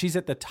 Yeah. And she's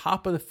at the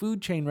top of the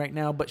food chain right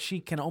now, but she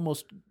can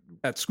almost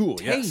at school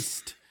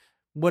taste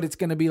what it's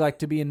going to be like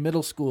to be in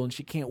middle school, and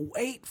she can't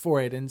wait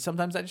for it. And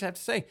sometimes I just have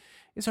to say,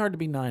 it's hard to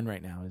be 9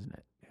 right now, isn't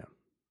it? Yeah.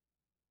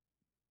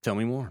 Tell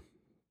me more.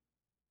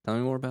 Tell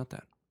me more about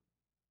that.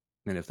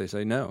 And if they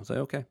say no, say,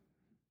 okay.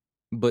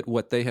 But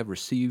what they have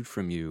received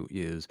from you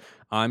is,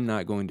 I'm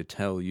not going to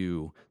tell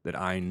you that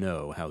I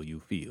know how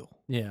you feel.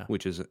 Yeah.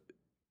 Which is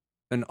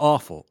an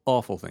awful,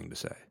 awful thing to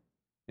say.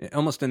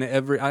 Almost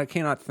I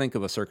cannot think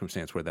of a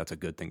circumstance where that's a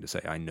good thing to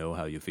say. I know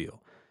how you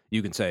feel.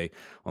 You can say,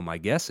 well, my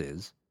guess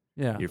is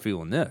you're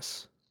feeling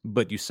this.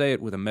 But you say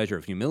it with a measure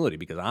of humility,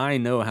 because I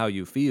know how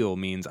you feel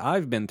means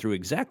I've been through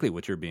exactly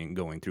what you're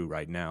going through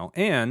right now.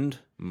 And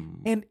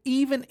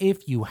even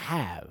if you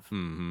have...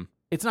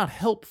 It's not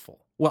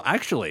helpful. Well,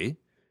 actually,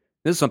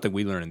 this is something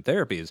we learn in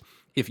therapy, is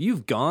if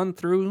you've gone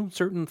through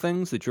certain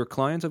things that your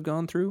clients have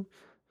gone through,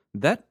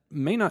 that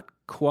may not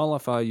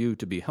qualify you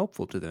to be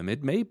helpful to them.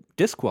 It may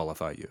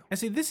disqualify you. And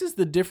see, this is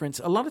the difference.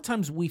 A lot of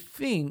times we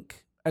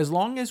think as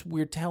long as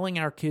we're telling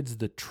our kids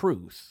the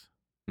truth,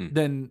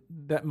 then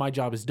that my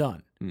job is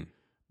done.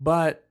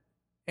 But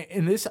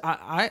in this,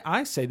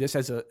 I say this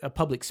as a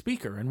public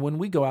speaker, and when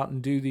we go out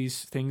and do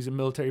these things in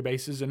military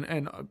bases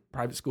and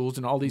private schools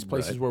and all these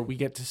places where we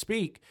get to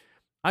speak,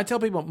 I tell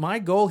people my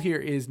goal here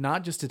is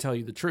not just to tell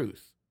you the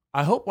truth.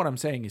 I hope what I'm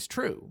saying is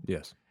true.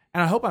 Yes.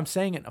 And I hope I'm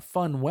saying it in a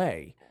fun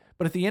way.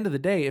 But at the end of the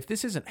day, if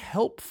this isn't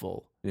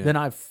helpful, then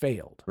I've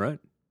failed. Right.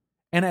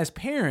 And as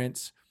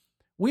parents,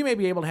 we may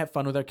be able to have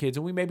fun with our kids,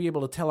 and we may be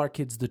able to tell our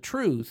kids the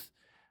truth,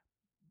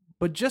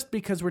 but just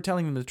because we're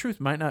telling them the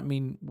truth might not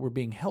mean we're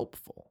being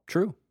helpful.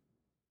 True.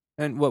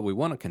 And what we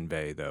want to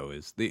convey, though,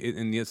 is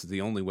and this is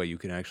the only way you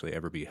can actually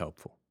ever be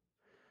helpful,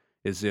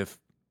 is if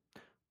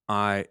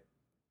I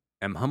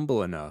am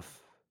humble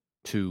enough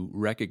to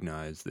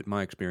recognize that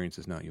my experience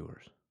is not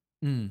yours.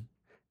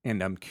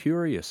 And I'm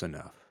curious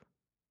enough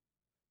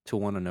to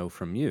want to know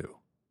from you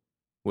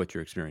what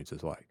your experience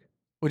is like.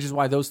 Which is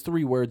why those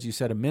 3 words you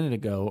said a minute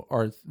ago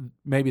are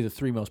maybe the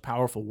 3 most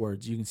powerful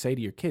words you can say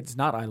to your kids.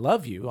 Not "I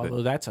love you,"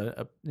 although that's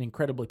an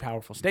incredibly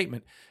powerful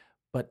statement,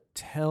 but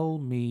 "tell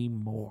me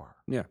more."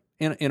 Yeah,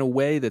 in a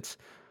way that's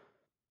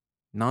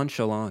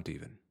nonchalant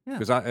even.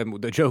 Because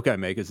the joke I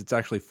make is it's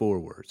actually 4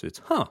 words.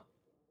 It's,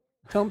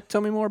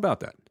 tell me more about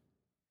that.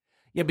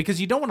 Yeah,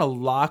 because you don't want to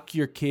lock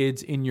your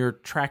kids in your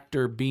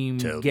tractor beam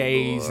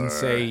gaze and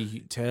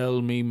say, "Tell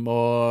me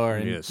more."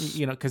 And, yes.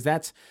 Because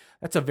that's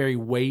a very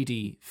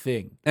weighty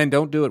thing. And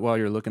don't do it while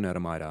you're looking at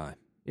them eye to eye.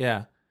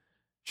 Yeah.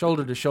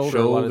 Shoulder to shoulder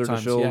a lot of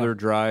times. Shoulder to shoulder,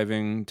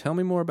 driving. Tell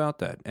me more about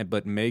that.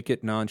 But make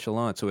it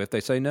nonchalant. So if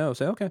they say no,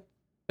 say, okay.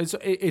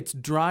 It's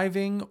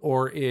driving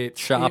or it's...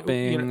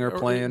 shopping or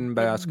playing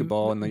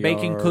basketball in the yard.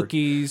 Baking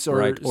cookies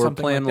or something or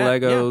playing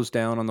like that. Legos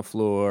down on the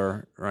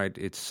floor. Right?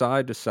 It's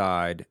side to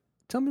side.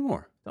 Tell me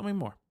more. Tell me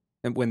more.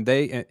 And when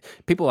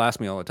people ask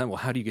me all the time, well,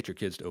 how do you get your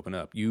kids to open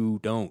up? You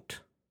don't.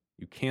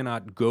 You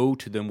cannot go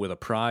to them with a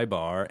pry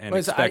bar and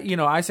expect...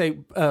 I say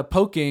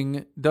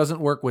poking doesn't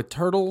work with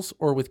turtles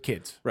or with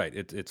kids. Right.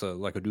 It's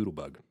like a doodle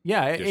bug.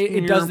 Yeah,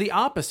 it does the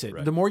opposite.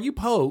 Right. The more you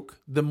poke,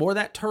 the more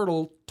that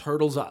turtle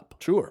turtles up.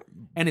 Sure.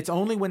 And it's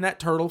only when that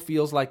turtle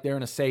feels like they're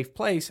in a safe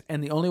place,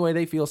 and the only way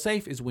they feel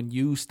safe is when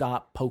you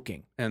stop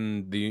poking.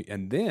 And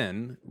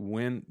then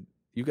when...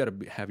 you got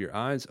to have your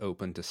eyes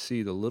open to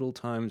see the little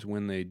times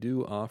when they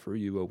do offer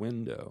you a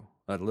window,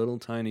 a little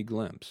tiny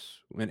glimpse.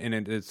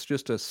 And it's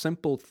just a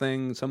simple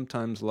thing,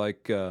 sometimes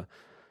like, I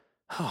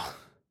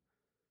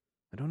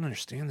don't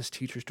understand this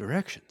teacher's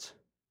directions.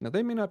 Now,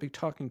 they may not be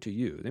talking to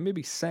you. They may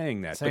be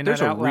saying that. Saying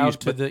that out loud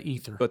to the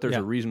ether. But there's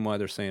a reason why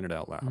they're saying it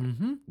out loud.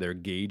 Mm-hmm. They're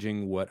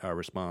gauging what our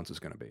response is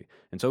going to be.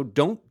 And so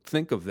don't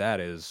think of that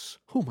as,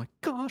 oh my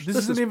gosh, this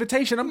is an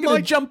invitation. I'm going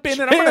to jump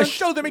in and I'm going to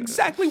show them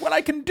exactly what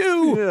I can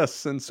do.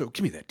 Yes, and so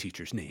give me that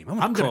teacher's name.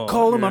 I'm going to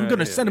call them. I'm going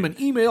to send them an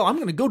email. I'm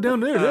going to go down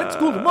there to that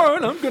school tomorrow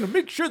and I'm going to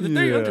make sure that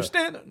they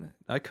understand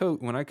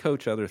it. When I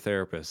coach other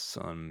therapists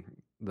on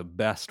the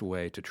best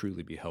way to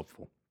truly be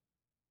helpful,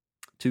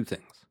 2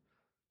 things,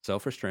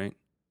 self-restraint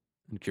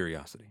and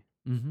curiosity.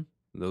 Mm-hmm.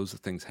 Those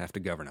things have to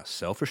govern us.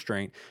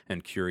 Self-restraint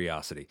and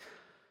curiosity.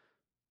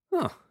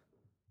 Huh.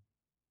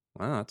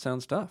 Wow, that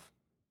sounds tough.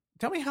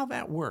 Tell me how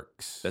that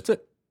works. That's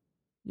it.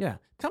 Yeah.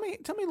 Tell me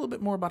a little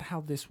bit more about how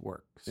this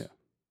works. Yeah.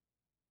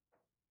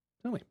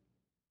 Tell me.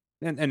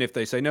 And if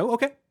they say no,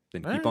 okay,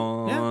 then keep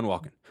on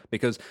walking.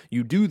 Because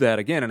you do that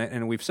again,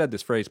 and we've said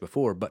this phrase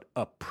before, but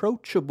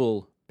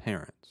approachable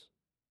parents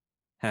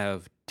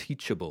have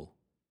teachable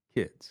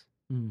kids.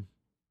 Mm.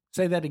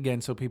 Say that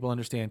again so people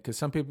understand,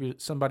 because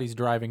somebody's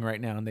driving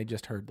right now and they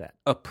just heard that.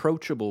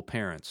 Approachable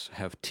parents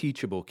have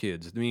teachable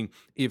kids. I mean,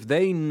 if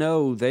they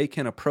know they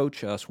can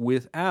approach us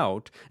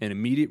without an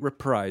immediate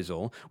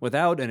reprisal,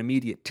 without an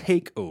immediate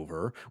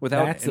takeover,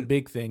 that's a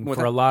big thing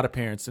for a lot of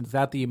parents,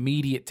 without the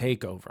immediate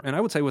takeover. And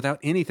I would say without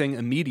anything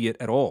immediate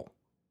at all.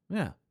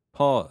 Yeah.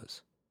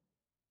 Pause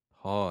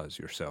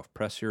yourself.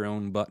 Press your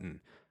own button.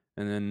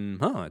 And then,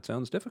 it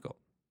sounds difficult.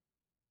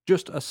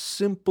 Just a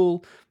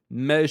simple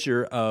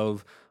measure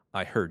of,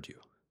 I heard you.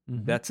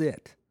 Mm-hmm. That's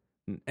it.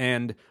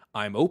 And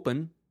I'm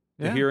open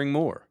to hearing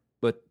more.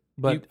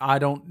 But I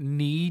don't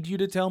need you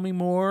to tell me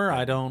more. Right.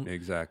 I don't.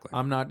 Exactly.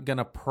 I'm not going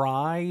to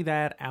pry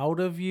that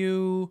out of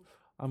you.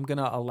 I'm going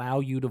to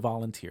allow you to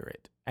volunteer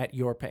it at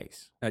your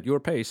pace. At your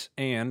pace.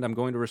 And I'm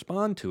going to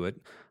respond to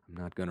it.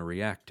 I'm not going to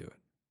react to it.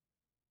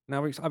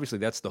 Now, obviously,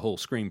 that's the whole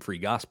scream-free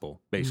gospel,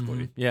 basically.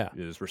 Mm-hmm. Yeah.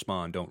 Is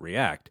respond, don't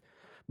react.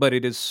 But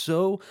it is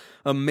so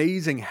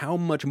amazing how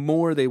much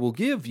more they will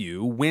give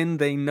you when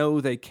they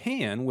know they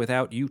can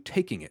without you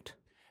taking it.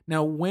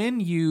 Now, when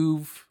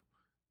you've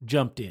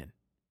jumped in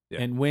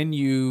and when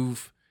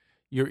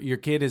your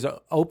kid has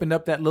opened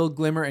up that little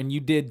glimmer and you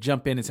did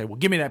jump in and say, well,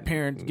 give me that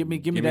parent, give me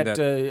that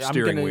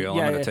steering wheel.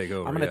 I'm going to take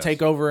over. I'm going to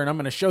take over and I'm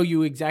going to show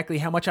you exactly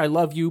how much I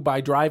love you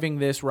by driving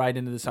this right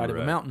into the side of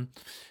a mountain.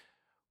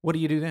 What do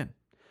you do then?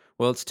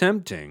 Well, it's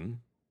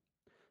tempting.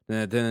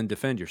 Then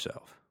defend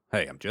yourself.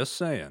 Hey, I'm just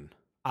saying.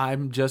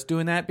 I'm just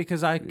doing that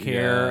because I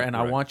care, and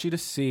I want you to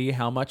see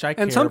how much I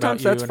care and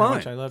sometimes about you that's and fine. how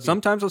much I love you.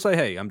 Sometimes I'll say,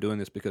 hey, I'm doing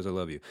this because I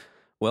love you.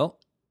 Well,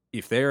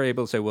 if they're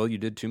able to say, well, you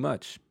did too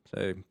much,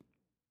 say,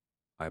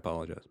 I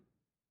apologize.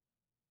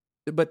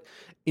 But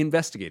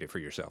investigate it for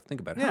yourself. Think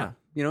about it.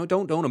 Yeah.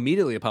 Don't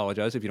immediately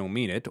apologize if you don't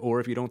mean it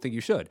or if you don't think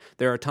you should.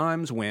 There are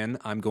times when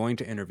I'm going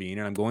to intervene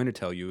and I'm going to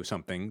tell you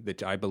something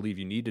that I believe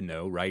you need to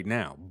know right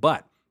now.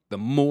 But the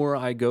more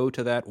I go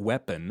to that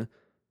weapon,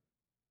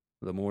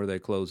 the more they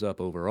close up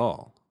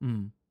overall.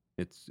 Mm.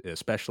 It's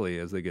especially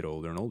as they get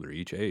older and older.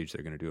 Each age,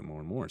 they're going to do it more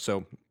and more.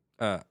 So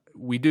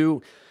we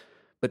do,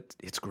 but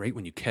it's great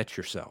when you catch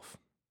yourself.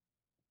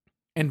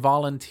 And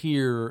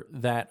volunteer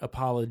that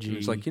apology.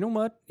 It's like, you know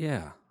what?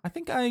 Yeah. I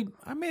think I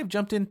may have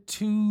jumped in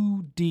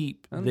too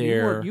deep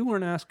there. You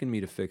weren't asking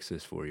me to fix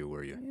this for you,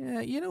 were you? Yeah,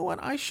 you know what?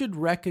 I should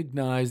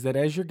recognize that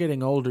as you're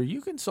getting older,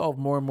 you can solve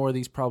more and more of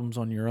these problems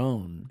on your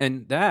own.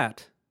 And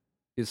that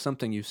is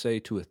something you say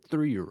to a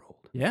 3-year-old.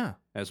 Yeah.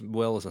 As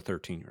well as a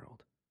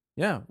 13-year-old.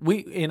 Yeah.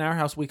 In our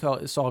house, we call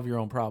it solve your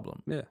own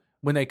problem. Yeah.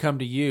 When they come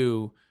to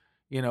you,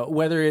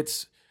 Whether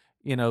it's,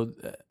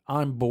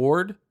 I'm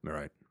bored.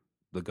 Right.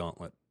 The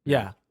gauntlet.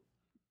 Yeah.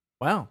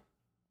 Wow.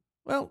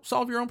 Well,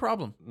 solve your own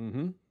problem.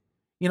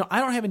 Mm-hmm. I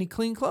don't have any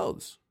clean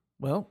clothes.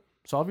 Well,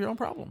 solve your own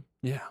problem.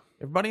 Yeah.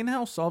 Everybody in the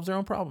house solves their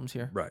own problems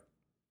here. Right.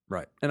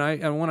 Right. And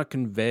I want to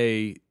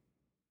convey,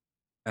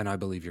 and I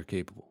believe you're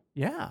capable.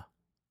 Yeah.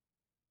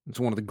 It's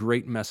one of the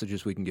great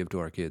messages we can give to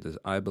our kids is,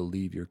 I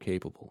believe you're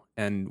capable.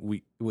 And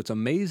what's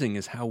amazing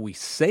is how we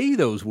say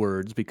those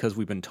words because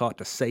we've been taught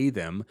to say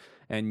them,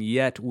 and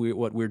yet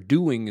what we're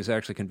doing is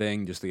actually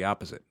conveying just the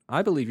opposite.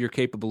 I believe you're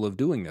capable of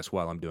doing this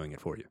while I'm doing it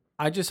for you.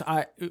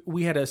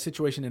 We had a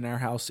situation in our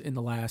house in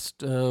the last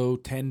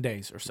 10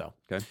 days or so.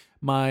 Okay.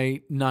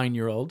 My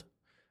 9-year-old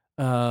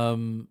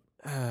got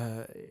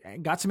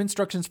some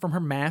instructions from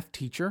her math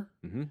teacher,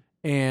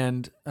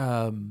 and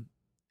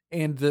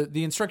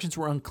the instructions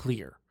were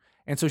unclear.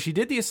 And so she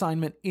did the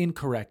assignment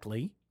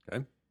incorrectly,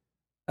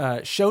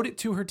 showed it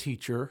to her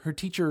teacher. Her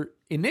teacher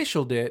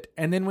initialed it,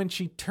 and then when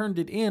she turned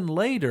it in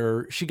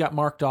later, she got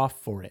marked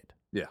off for it.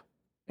 Yeah.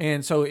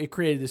 And so it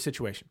created this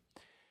situation.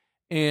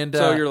 And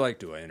so you're like,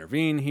 do I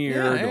intervene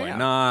here? Do I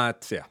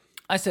not? Yeah.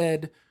 I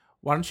said,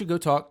 why don't you go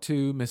talk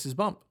to Mrs.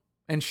 Bump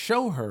and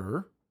show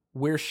her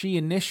where she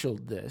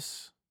initialed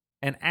this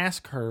and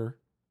ask her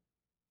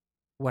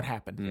what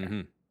happened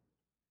there.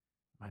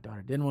 My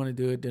daughter didn't want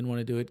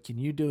to do it. Can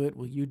you do it?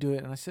 Will you do it?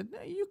 And I said,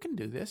 no, you can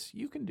do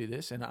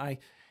this. And I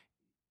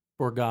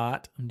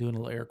forgot, I'm doing a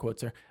little air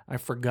quotes there. I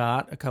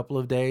forgot a couple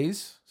of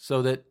days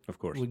so that of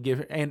course we'd give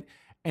her,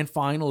 and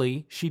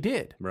finally she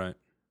did. Right.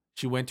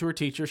 She went to her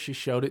teacher. She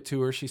showed it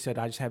to her. She said,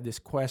 I just have this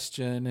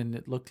question, and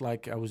it looked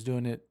like I was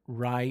doing it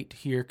right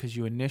here because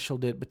you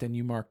initialed it, but then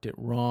you marked it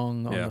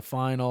wrong on the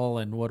final,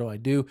 and what do I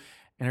do?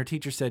 And her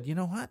teacher said, you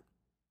know what?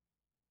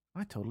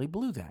 I totally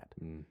blew that.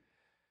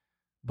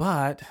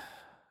 But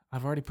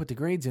I've already put the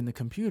grades in the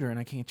computer, and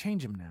I can't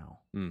change them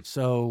now.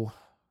 So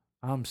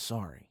I'm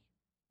sorry.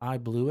 I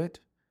blew it.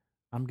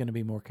 I'm going to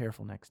be more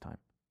careful next time.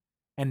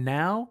 And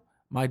now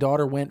my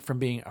daughter went from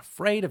being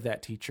afraid of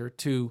that teacher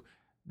to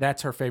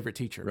that's her favorite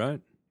teacher. Right.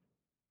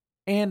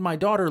 And my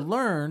daughter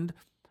learned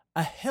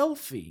a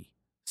healthy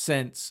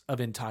sense of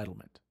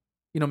entitlement.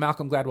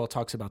 Malcolm Gladwell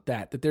talks about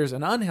that there's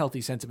an unhealthy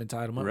sense of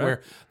entitlement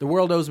where the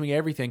world owes me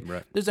everything.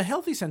 Right. There's a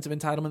healthy sense of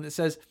entitlement that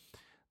says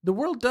the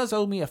world does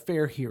owe me a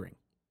fair hearing.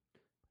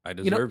 I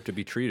deserve to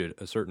be treated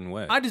a certain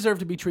way. I deserve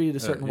to be treated a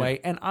certain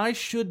way, and I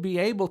should be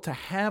able to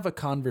have a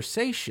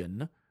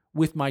conversation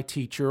with my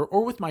teacher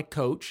or with my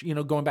coach.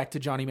 Going back to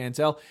Johnny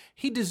Manziel,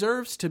 he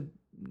deserves to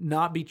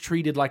not be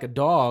treated like a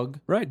dog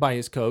by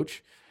his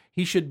coach.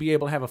 He should be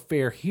able to have a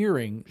fair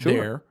hearing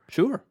there.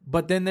 Sure.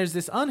 But then there's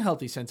this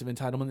unhealthy sense of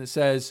entitlement that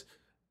says,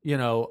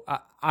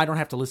 I don't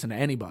have to listen to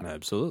anybody.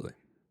 Absolutely.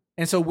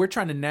 And so we're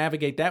trying to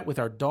navigate that with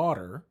our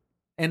daughter.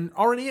 And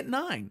already at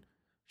 9,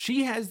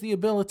 she has the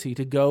ability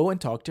to go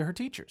and talk to her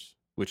teachers.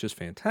 Which is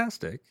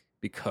fantastic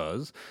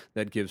because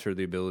that gives her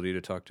the ability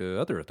to talk to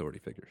other authority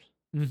figures.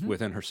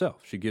 Within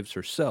herself. She gives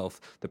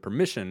herself the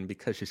permission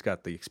because she's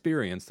got the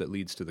experience that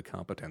leads to the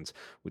competence,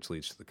 which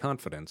leads to the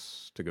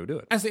confidence to go do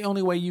it. That's the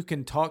only way you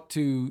can talk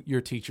to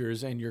your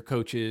teachers and your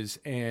coaches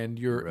and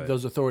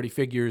those authority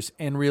figures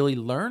and really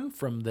learn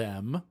from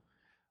them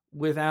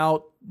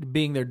without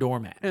being their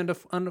doormat. And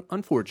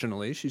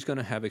unfortunately, she's going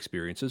to have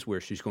experiences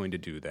where she's going to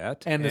do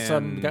that. And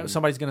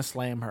somebody's going to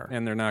slam her.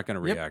 And they're not going to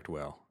react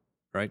well,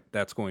 right?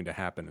 That's going to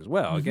happen as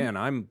well. Again,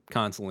 I'm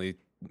constantly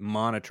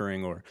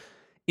monitoring or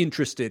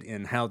interested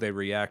in how they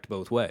react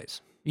both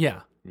ways.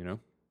 Yeah.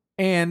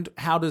 And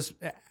what does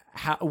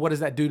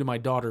that do to my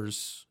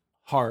daughter's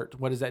heart?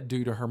 What does that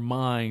do to her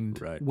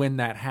mind when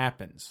that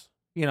happens?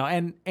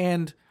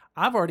 And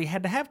I've already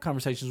had to have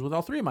conversations with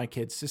all 3 of my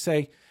kids to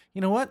say, you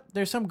know what?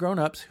 There's some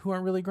grown-ups who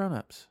aren't really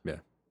grown-ups. Yeah.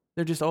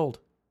 They're just old.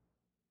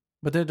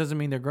 But that doesn't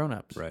mean they're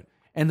grown-ups. Right.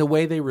 And the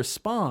way they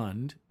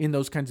respond in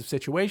those kinds of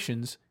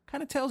situations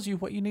kind of tells you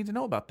what you need to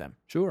know about them.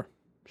 Sure.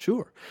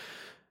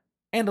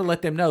 And to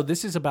let them know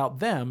this is about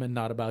them and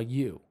not about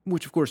you.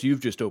 Which, of course, you've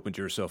just opened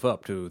yourself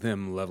up to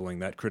them leveling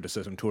that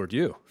criticism toward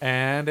you.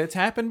 And it's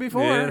happened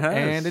before. It has.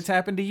 And it's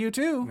happened to you,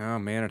 too. Oh,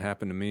 man, it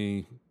happened to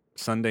me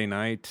Sunday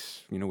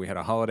night. We had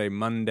a holiday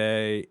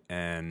Monday,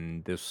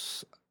 and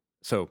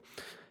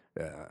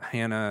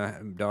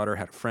Hannah, daughter,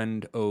 had a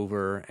friend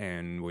over,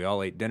 and we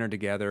all ate dinner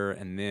together.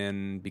 And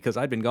then, because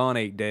I'd been gone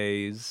 8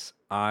 days,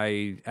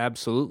 I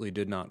absolutely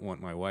did not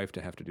want my wife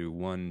to have to do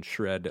one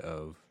shred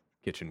of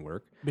kitchen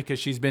work. Because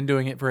she's been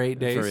doing it for 8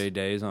 days? For 8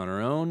 days on her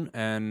own.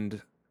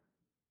 And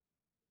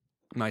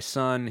my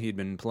son, he'd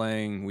been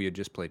playing, we had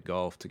just played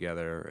golf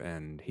together,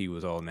 and he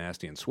was all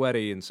nasty and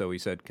sweaty, and so he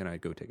said, can I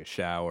go take a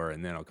shower,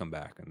 and then I'll come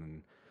back? And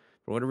then,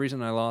 for whatever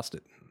reason, I lost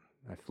it.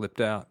 I flipped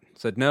out.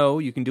 Said, no,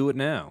 you can do it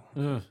now.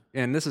 Ugh.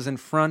 And this is in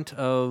front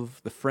of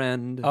the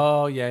friend.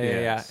 Oh,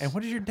 yeah. And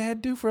what does your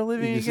dad do for a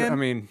living again? I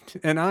mean,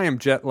 and I am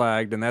jet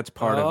lagged, and that's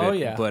part of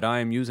it, but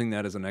I am using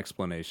that as an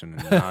explanation.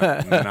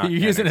 And not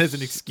You're using it as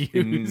an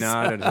excuse.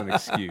 Not as an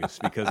excuse,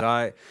 because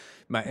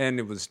And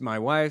it was my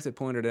wife that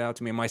pointed it out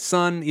to me. My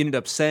son ended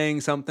up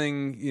saying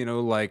something,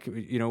 like,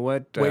 you know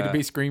what? Way to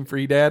be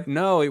scream-free, Dad.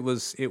 No, it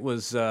was. You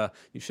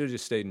should have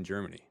just stayed in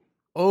Germany.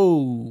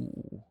 Oh.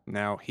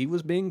 Now, he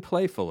was being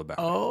playful about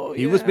it. Oh,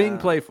 He was being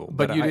playful.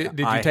 But did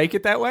you take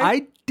it that way?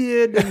 I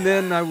did, and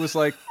then I was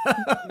like,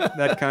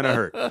 that kind of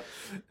hurt.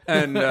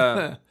 And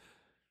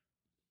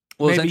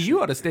maybe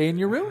you ought to stay in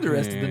your room the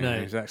rest of the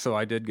night. Exactly. So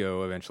I did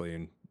go eventually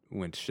and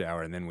went to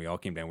shower, and then we all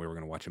came down. We were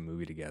going to watch a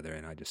movie together,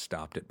 and I just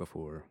stopped it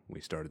before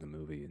we started the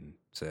movie and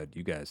said,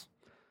 you guys,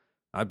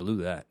 I blew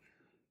that.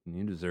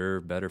 You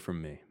deserve better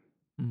from me.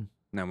 Mm.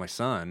 Now, my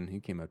son, he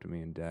came up to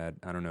me and, Dad,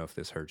 I don't know if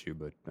this hurts you,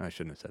 but I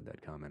shouldn't have said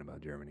that comment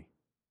about Germany.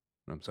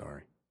 I'm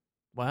sorry.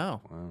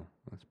 Wow.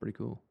 That's pretty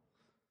cool.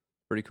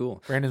 Pretty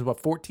cool. Brandon's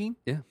what, 14?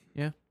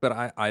 Yeah.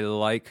 But I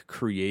like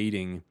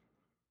creating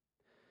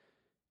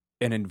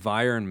an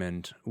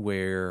environment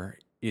where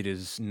it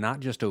is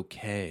not just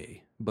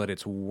okay, but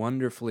it's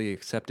wonderfully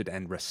accepted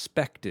and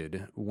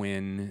respected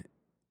when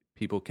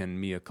people can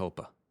mea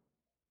culpa.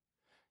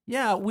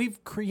 Yeah,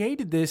 we've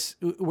created this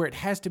where it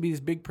has to be this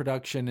big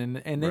production,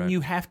 and then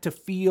you have to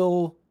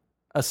feel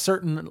a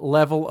certain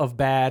level of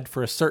bad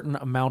for a certain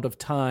amount of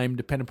time,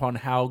 depending upon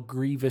how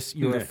grievous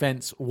your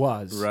offense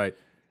was. Right.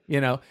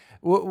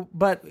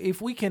 But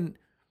if we can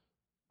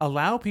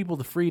allow people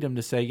the freedom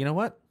to say, you know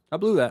what? I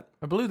blew that.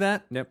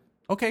 Yep.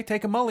 Okay,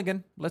 take a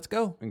mulligan. Let's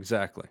go.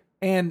 Exactly.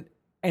 And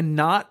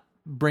not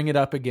bring it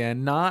up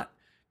again, not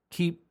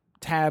keep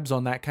tabs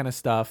on that kind of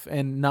stuff,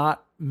 and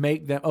not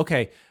make them,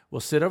 okay,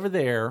 we'll sit over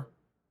there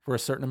for a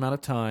certain amount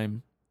of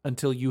time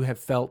until you have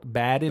felt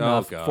bad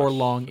enough for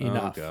long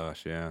enough. Oh,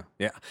 gosh, yeah.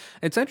 Yeah.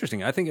 It's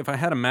interesting. I think if I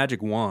had a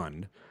magic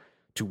wand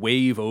to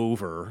wave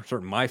over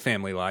sort of my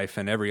family life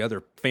and every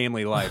other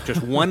family life,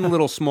 just one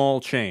little small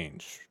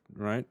change,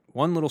 right?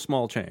 One little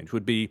small change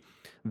would be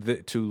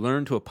to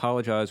learn to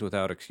apologize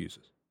without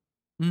excuses.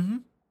 Mm-hmm.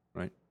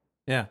 Right?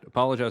 Yeah.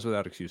 Apologize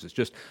without excuses,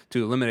 just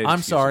to eliminate I'm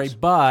excuses. sorry,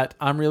 but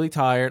I'm really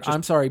tired.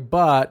 I'm sorry,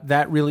 but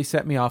that really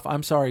set me off.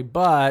 I'm sorry,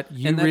 but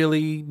you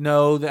really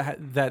know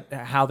that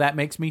how that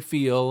makes me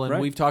feel, and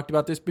we've talked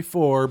about this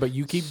before, but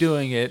you keep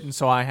doing it, and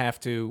so I have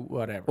to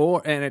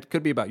whatever. And it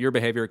could be about your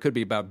behavior. It could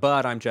be about,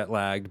 but I'm jet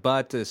lagged,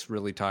 but it's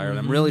really tired.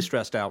 Mm-hmm. I'm really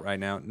stressed out right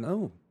now.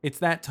 No. It's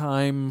that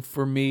time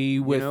for me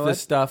with the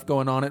stuff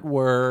going on at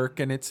work,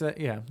 and it's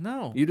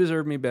no. You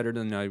deserve me better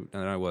than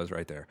I was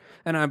right there,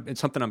 and it's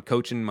something I'm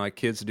coaching my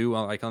kids to do,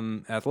 like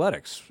on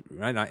athletics,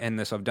 right? And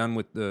this I've done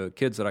with the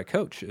kids that I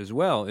coach as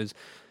well. Is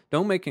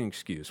don't make an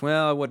excuse.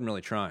 Well, I wasn't really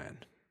trying.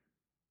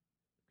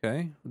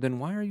 Okay, then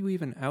why are you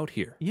even out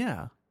here?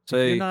 Yeah,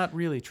 you're not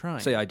really trying.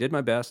 Say I did my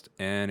best,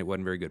 and it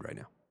wasn't very good right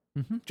now.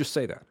 Mm-hmm. Just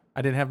say that.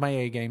 I didn't have my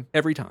A game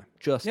every time.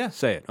 Just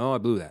say it. Oh, I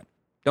blew that.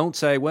 Don't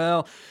say,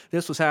 well,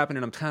 this was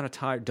happening, I'm kind of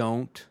tired.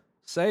 Don't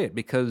say it,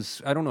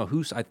 because I don't know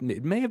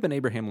it may have been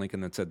Abraham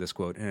Lincoln that said this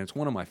quote, and it's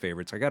one of my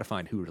favorites. I got to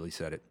find who really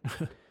said it.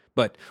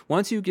 But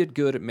once you get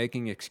good at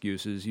making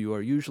excuses, you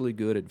are usually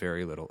good at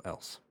very little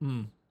else.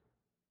 Mm.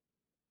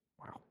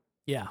 Wow.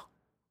 Yeah.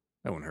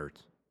 That one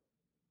hurts.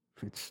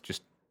 It's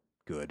just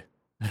good.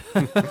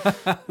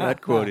 That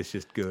quote is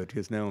just good,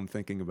 because now I'm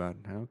thinking about,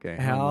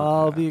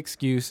 all the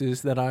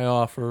excuses that I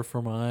offer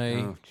for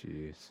my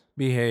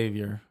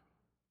behavior.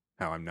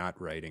 How I'm not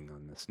writing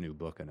on this new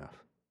book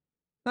enough.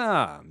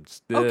 Yeah.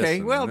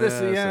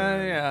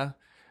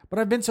 But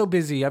I've been so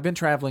busy. I've been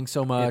traveling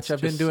so much.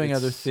 I've been doing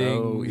other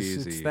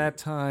things. So it's that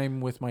time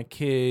with my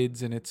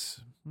kids, and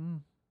it's...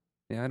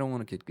 Yeah, I don't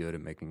want to get good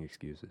at making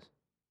excuses.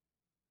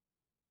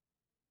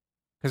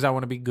 Because I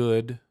want to be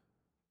good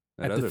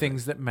at the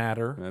things that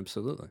matter.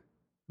 Absolutely.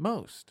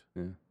 Most.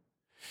 Yeah.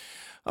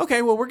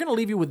 Okay, well, we're going to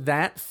leave you with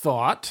that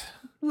thought.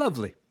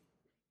 Lovely.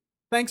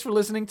 Thanks for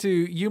listening to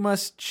You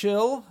Must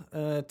Chill.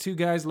 Two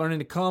guys learning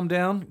to calm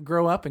down,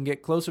 grow up, and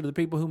get closer to the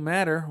people who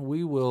matter.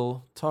 We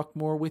will talk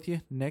more with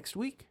you next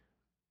week.